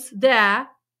use the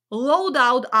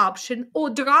loadout option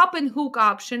or drop and hook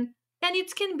option, and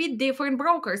it can be different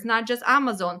brokers, not just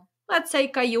Amazon. Let's say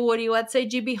Coyote, let's say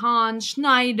GB Han,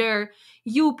 Schneider,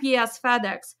 UPS,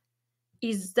 FedEx.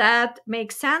 Is that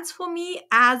make sense for me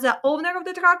as an owner of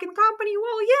the trucking company?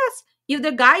 Well, yes. If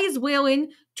the guy is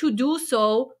willing to do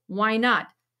so, why not?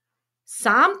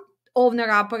 Some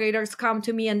owner operators come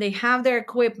to me and they have their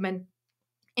equipment.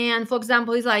 And for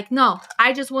example, he's like, no,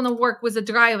 I just want to work with a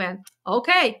dry van.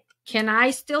 Okay, can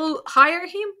I still hire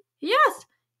him? Yes,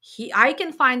 I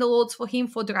can find the loads for him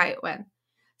for dry van.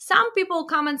 Some people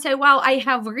come and say, well, I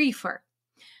have reefer.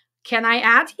 Can I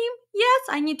add him? Yes,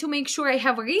 I need to make sure I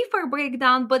have reefer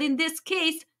breakdown. But in this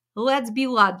case, let's be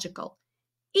logical.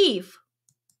 If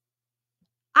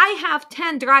I have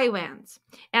 10 dry vans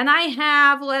and I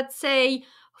have, let's say,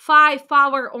 5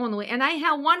 power only, and I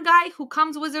have one guy who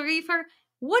comes with a reefer,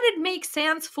 would it make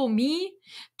sense for me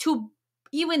to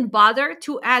even bother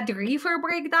to add reefer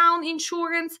breakdown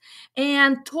insurance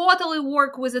and totally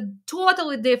work with a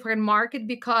totally different market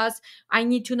because I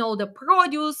need to know the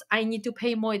produce, I need to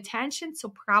pay more attention? So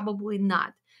probably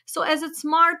not. So as a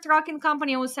smart trucking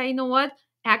company, I would say, you know what?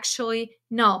 Actually,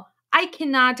 no. I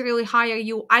cannot really hire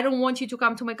you. I don't want you to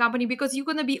come to my company because you're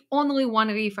going to be only one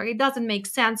reefer. It doesn't make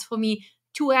sense for me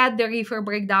to add the reefer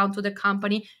breakdown to the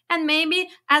company. And maybe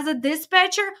as a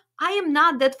dispatcher, I am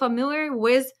not that familiar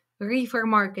with reefer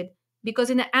market because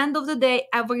in the end of the day,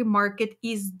 every market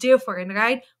is different,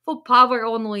 right? For power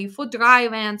only, for dry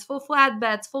vans, for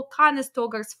flatbeds, for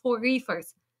conestogas, for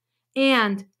reefers.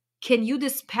 And can you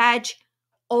dispatch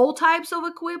all types of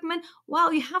equipment?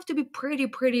 Well, you have to be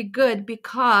pretty good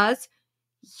because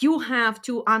you have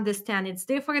to understand it's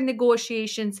different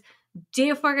negotiations,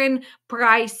 different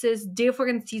prices,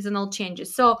 different seasonal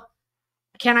changes. So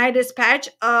can I dispatch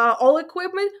all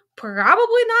equipment?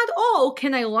 Probably not all.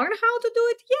 Can I learn how to do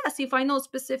it? Yes, if I know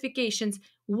specifications.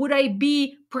 Would I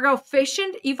be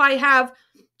proficient if I have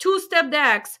 2 step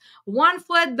decks, 1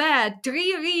 flatbed,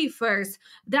 3 reefers,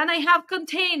 then I have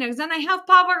containers, then I have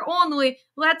power only?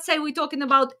 Let's say we're talking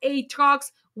about 8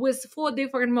 trucks with 4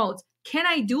 different modes. Can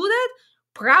I do that?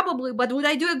 Probably, but would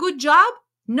I do a good job?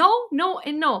 No, no,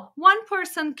 and no. One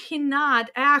person cannot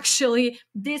actually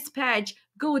dispatch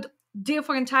good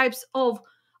different types of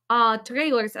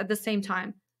trailers at the same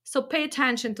time. So pay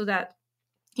attention to that.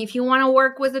 If you want to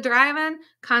work with the dry van,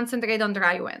 concentrate on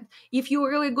dry van. If you're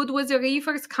really good with the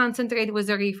reefers, concentrate with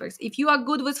the reefers. If you are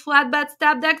good with flatbed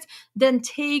step decks, then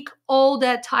take all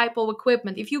that type of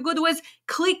equipment. If you're good with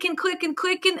clicking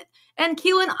and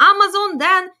killing Amazon,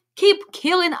 then Keep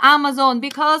killing Amazon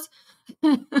because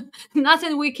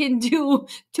nothing we can do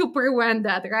to prevent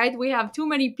that, right? We have too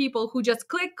many people who just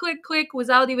click, click, click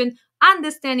without even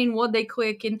understanding what they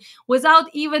click in, without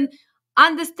even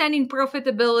understanding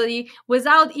profitability,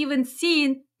 without even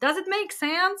seeing, does it make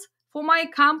sense for my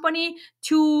company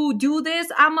to do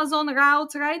this Amazon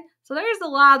routes, right? So there's a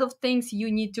lot of things you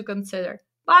need to consider.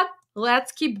 But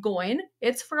let's keep going.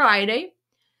 It's Friday.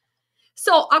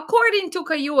 So according to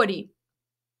Coyote,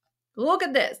 look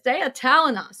at this. They are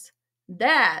telling us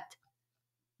that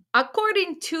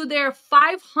according to their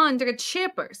 500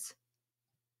 shippers,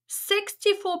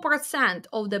 64%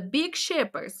 of the big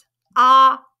shippers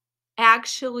are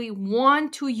actually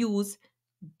want to use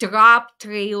drop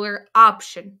trailer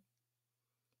option.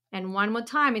 And one more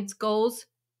time, it goes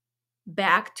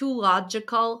back to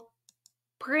logical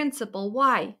principle.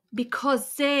 Why?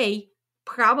 Because they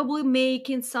probably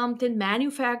making something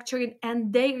manufacturing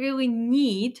and they really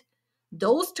need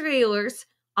those trailers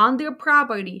on their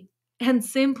property, and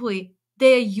simply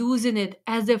they're using it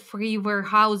as a free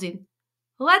warehousing.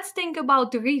 Let's think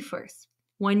about the reefers.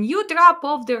 When you drop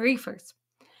off the reefers,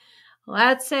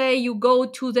 let's say you go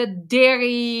to the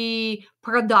dairy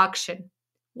production.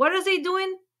 What are they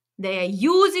doing? They are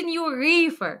using your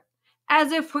reefer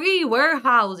as a free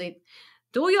warehousing.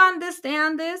 Do you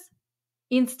understand this?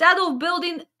 Instead of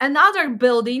building another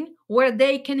building where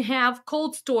they can have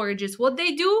cold storages, what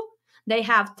they do? They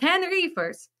have 10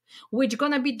 reefers, which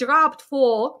gonna be dropped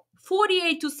for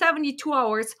 48 to 72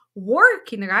 hours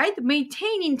working, right?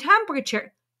 Maintaining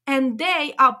temperature. And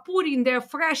they are putting their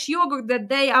fresh yogurt that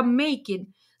they are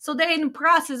making. So they're in the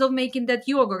process of making that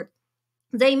yogurt.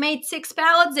 They made 6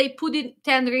 pallets, they put in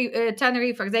 10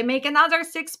 reefers. They make another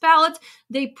 6 pallets,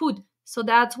 they put. So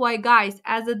that's why, guys,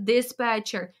 as a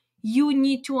dispatcher, you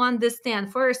need to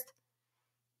understand first,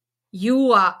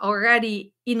 you are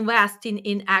already investing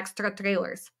in extra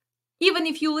trailers. Even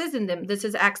if you listen them, this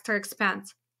is extra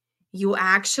expense. You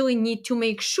actually need to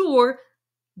make sure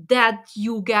that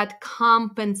you get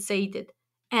compensated.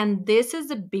 And this is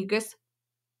the biggest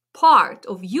part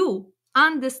of you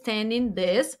understanding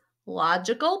these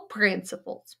logical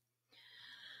principles.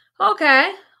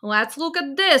 Okay, let's look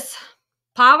at this.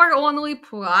 Power only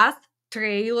plus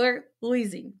trailer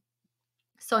leasing.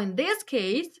 So in this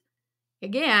case,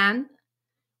 again,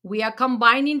 we are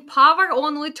combining power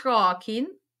only trucking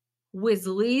with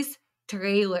lease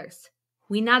trailers.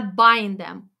 We're not buying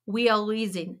them, we are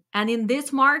leasing. And in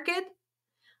this market,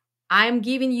 I'm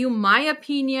giving you my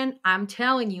opinion. I'm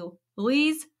telling you,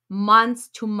 lease months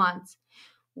to months.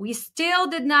 We still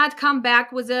did not come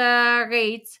back with the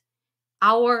rates.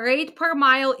 Our rate per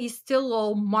mile is still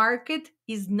low. Market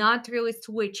is not really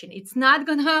switching. It's not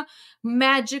gonna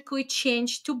magically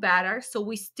change to better. So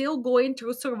we're still going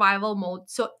through survival mode.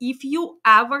 So if you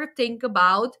ever think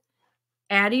about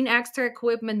adding extra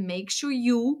equipment, make sure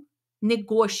you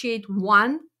negotiate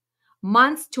 1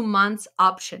 month to month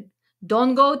option.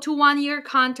 Don't go to 1 year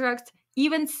contracts.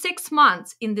 Even 6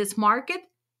 months in this market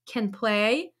can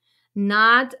play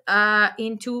not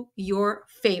into your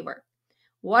favor.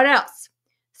 What else?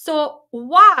 So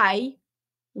why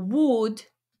would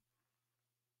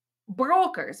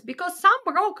brokers, because some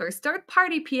brokers,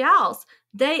 third-party PLs,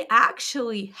 they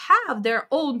actually have their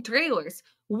own trailers,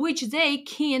 which they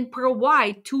can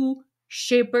provide to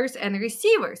shippers and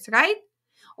receivers, right?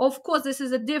 Of course, this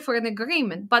is a different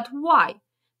agreement, but why?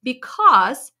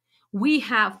 Because we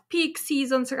have peak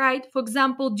seasons, right? For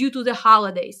example, due to the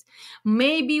holidays.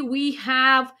 Maybe we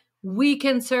have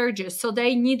weekend surges, so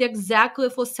they need exactly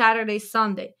for Saturday,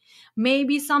 Sunday.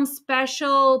 Maybe some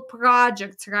special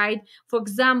projects, right? For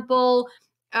example,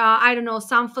 I don't know,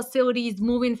 some facilities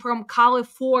moving from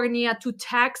California to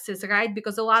Texas, right?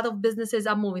 Because a lot of businesses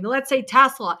are moving. Let's say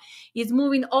Tesla is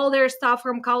moving all their stuff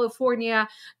from California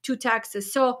to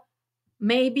Texas. So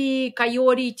maybe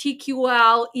Coyote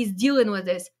TQL is dealing with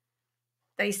this.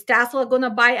 Is Tesla gonna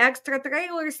buy extra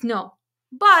trailers? No.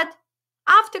 But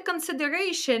after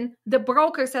consideration, the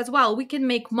brokers as well, we can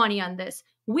make money on this.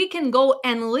 We can go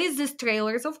and lease these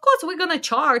trailers. Of course, we're gonna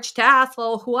charge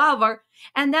Tesla or whoever,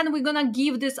 and then we're gonna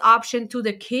give this option to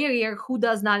the carrier who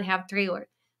does not have trailer.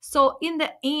 So in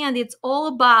the end, it's all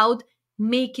about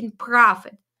making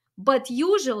profit. But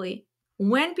usually,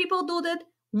 when people do that,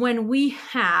 when we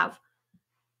have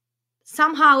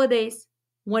some holidays,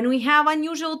 when we have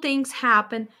unusual things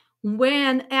happen,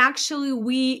 when actually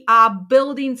we are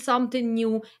building something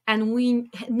new and we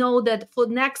know that for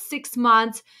the next 6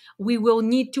 months we will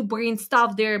need to bring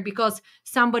stuff there because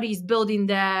somebody is building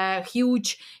the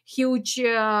huge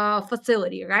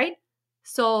facility, right?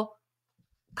 So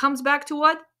comes back to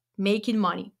what? Making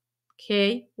money.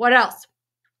 Okay, what else?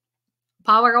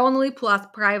 Power only plus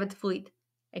private fleet.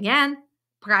 Again,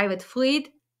 private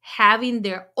fleet having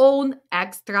their own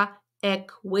extra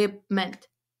equipment.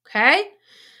 Okay?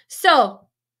 So,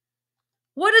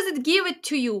 what does it give it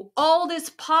to you? All this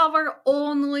power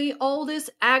only, all this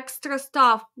extra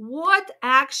stuff. What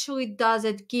actually does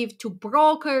it give to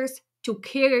brokers, to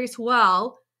carriers?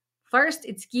 Well, first,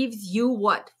 it gives you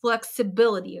what?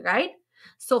 Flexibility, right?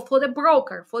 So for the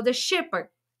broker, for the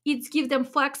shipper, it gives them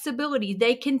flexibility.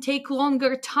 They can take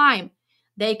longer time.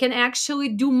 They can actually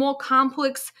do more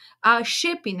complex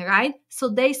shipping, right? So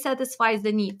they satisfy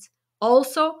the needs.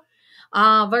 Also,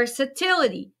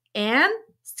 versatility and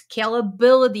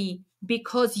scalability,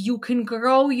 because you can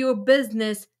grow your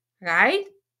business, right?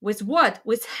 With what?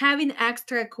 With having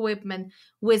extra equipment,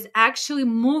 with actually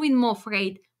moving more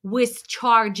freight, with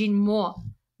charging more.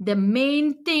 The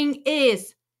main thing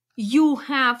is you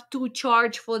have to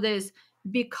charge for this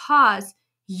because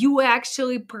you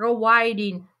actually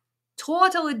providing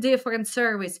totally different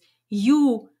service.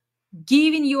 You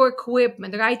giving your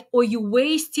equipment, right? Or you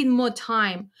wasting more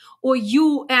time, or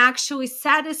you actually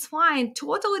satisfying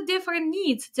totally different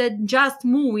needs than just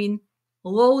moving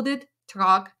loaded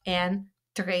truck and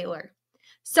trailer.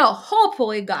 So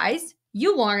hopefully, guys,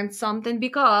 you learned something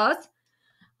because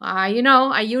I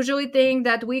usually think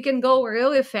that we can go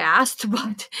really fast,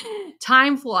 but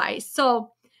time flies.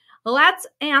 So let's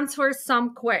answer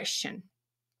some question.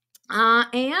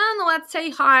 And let's say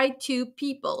hi to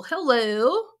people.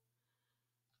 Hello.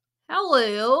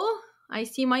 Hello, I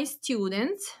see my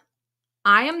students.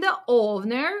 I am the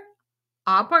owner,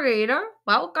 operator.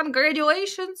 Well,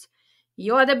 congratulations.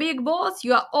 You are the big boss.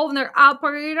 You are owner,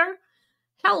 operator.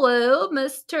 Hello,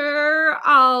 Mr.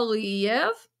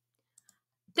 Aliyev.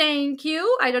 Thank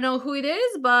you. I don't know who it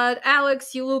is, but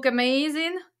Alex, you look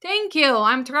amazing. Thank you.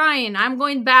 I'm trying. I'm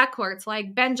going backwards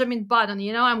like Benjamin Button.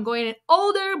 I'm going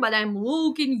older, but I'm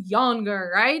looking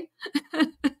younger, right?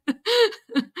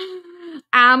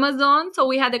 Amazon. So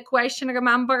we had a question,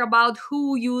 remember, about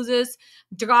who uses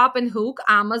drop and hook.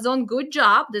 Amazon, good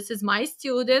job. This is my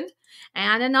student.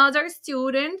 And another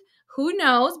student who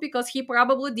knows because he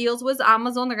probably deals with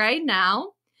Amazon right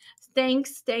now.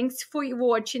 Thanks for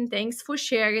watching. Thanks for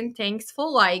sharing. Thanks for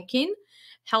liking.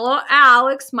 Hello,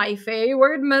 Alex, my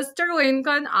favorite Mr.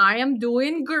 Lincoln. I am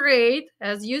doing great.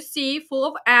 As you see, full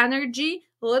of energy.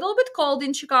 A little bit cold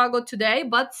in Chicago today,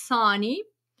 but sunny.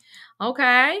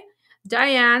 Okay.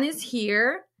 Diane is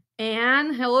here.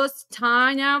 And hello,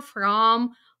 Tanya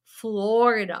from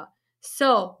Florida.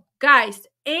 So, guys,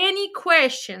 any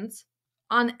questions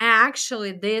on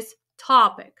actually this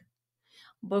topic?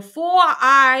 Before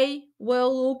I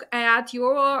will look at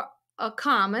your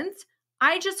comments,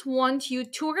 I just want you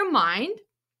to remind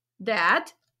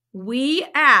that we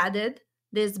added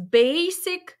this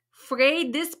basic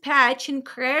freight dispatching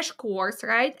crash course,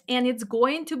 right? And it's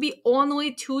going to be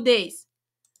only 2 days.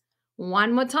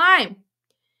 One more time.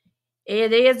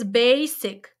 It is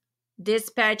basic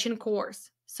dispatching course.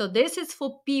 So this is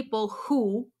for people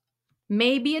who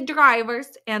maybe drivers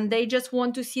and they just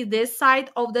want to see this side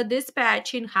of the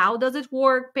dispatching. How does it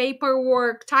work?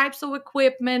 Paperwork, types of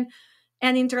equipment,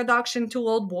 and introduction to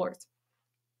load boards.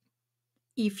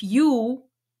 If you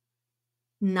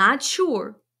not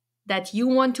sure that you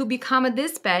want to become a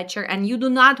dispatcher and you do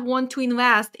not want to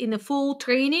invest in a full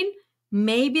training,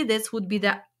 maybe this would be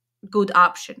the good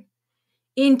option.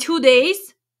 In 2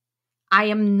 days, I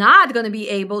am not going to be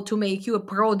able to make you a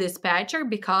pro dispatcher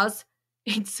because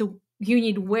you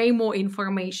need way more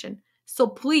information. So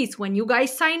please, when you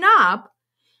guys sign up,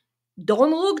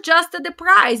 don't look just at the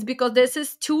price because this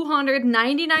is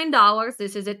 $299.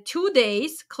 This is a 2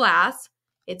 days class.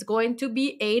 It's going to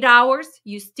be 8 hours.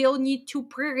 You still need to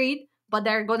pre-read, but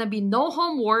there are going to be no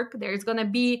homework. There's going to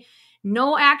be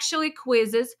no actually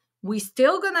quizzes. We're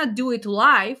still going to do it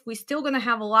live. We're still going to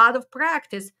have a lot of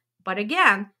practice. But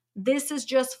again, this is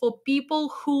just for people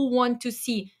who want to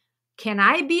see, can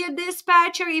I be a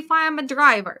dispatcher if I am a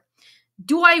driver?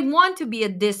 Do I want to be a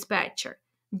dispatcher?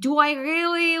 Do I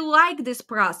really like this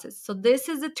process? So this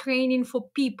is a training for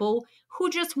people who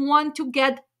just want to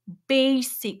get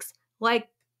basics, like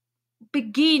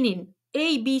beginning,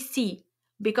 ABC.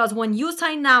 Because when you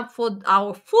sign up for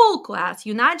our full class,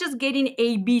 you're not just getting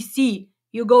ABC.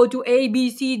 You go to A, B,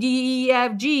 C, D, E,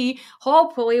 F, G.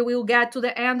 Hopefully, we'll get to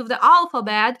the end of the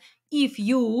alphabet if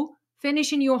you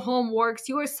finishing your homeworks,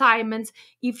 your assignments,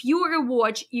 if you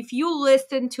rewatch, if you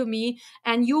listen to me,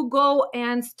 and you go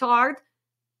and start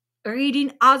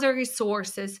reading other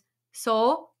resources.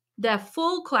 So the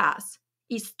full class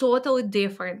is totally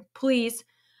different. Please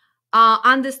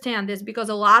understand this because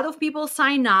a lot of people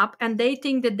sign up and they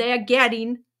think that they are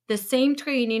getting the same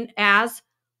training as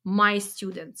my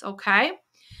students, okay?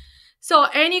 So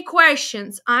any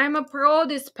questions? I'm a pro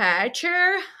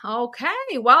dispatcher.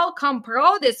 Okay, welcome,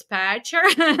 pro dispatcher.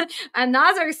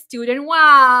 Another student.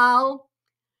 Wow,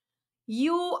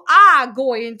 you are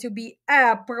going to be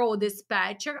a pro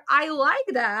dispatcher. I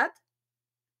like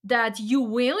that you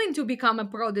willing to become a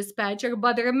pro dispatcher.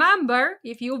 But remember,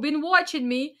 if you've been watching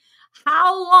me,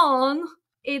 how long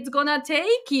it's gonna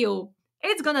take you?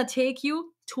 It's gonna take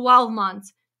you 12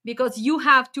 months because you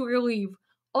have to relieve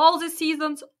all the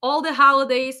seasons, all the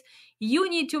holidays. You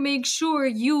need to make sure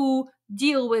you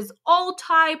deal with all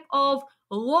type of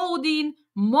loading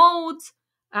modes,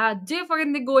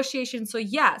 different negotiations. So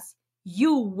yes,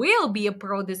 you will be a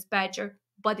pro dispatcher,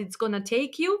 but it's gonna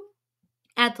take you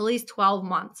at least 12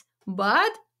 months.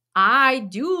 But I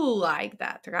do like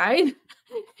that, right?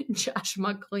 Josh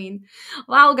McLean.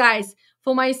 Well, guys,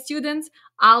 for my students,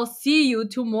 I'll see you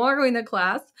tomorrow in the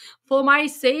class. For my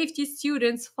safety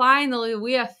students, finally,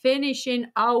 we are finishing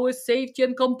our safety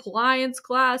and compliance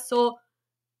class. So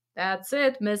that's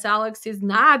it. Miss Alex is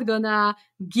not gonna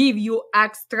give you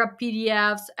extra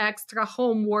PDFs, extra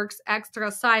homeworks, extra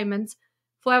assignments.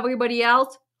 For everybody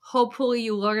else, hopefully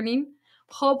you're learning.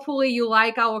 Hopefully you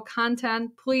like our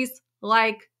content. Please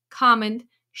like, comment,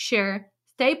 share.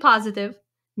 Stay positive.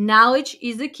 Knowledge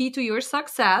is the key to your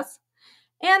success.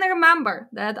 And remember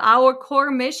that our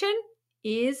core mission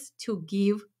is to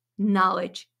give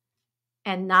knowledge.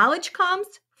 And knowledge comes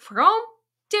from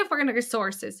different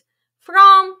resources,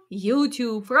 from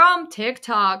YouTube, from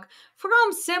TikTok,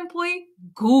 from simply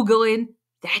Googling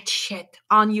that shit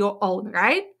on your own,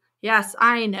 right? Yes,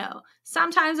 I know.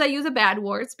 Sometimes I use the bad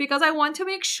words because I want to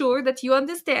make sure that you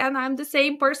understand I'm the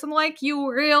same person like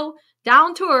you, real,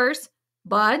 down to earth,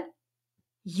 but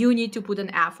you need to put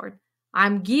an effort.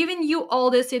 I'm giving you all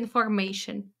this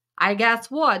information. I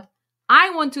guess what?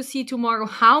 I want to see tomorrow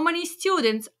how many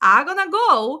students are gonna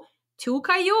go to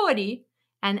Coyote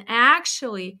and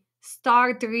actually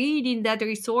start reading that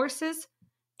resources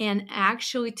and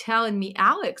actually telling me,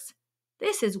 Alex,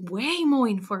 this is way more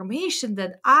information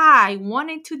that I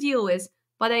wanted to deal with.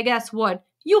 But I guess what?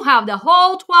 You have the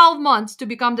whole 12 months to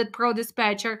become that pro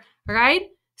dispatcher, right?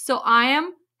 So I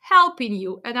am helping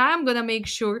you and I'm gonna make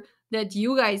sure that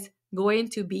you guys going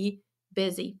to be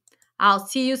busy. I'll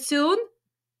see you soon.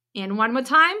 And one more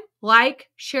time, like,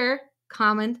 share,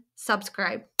 comment,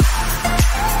 subscribe.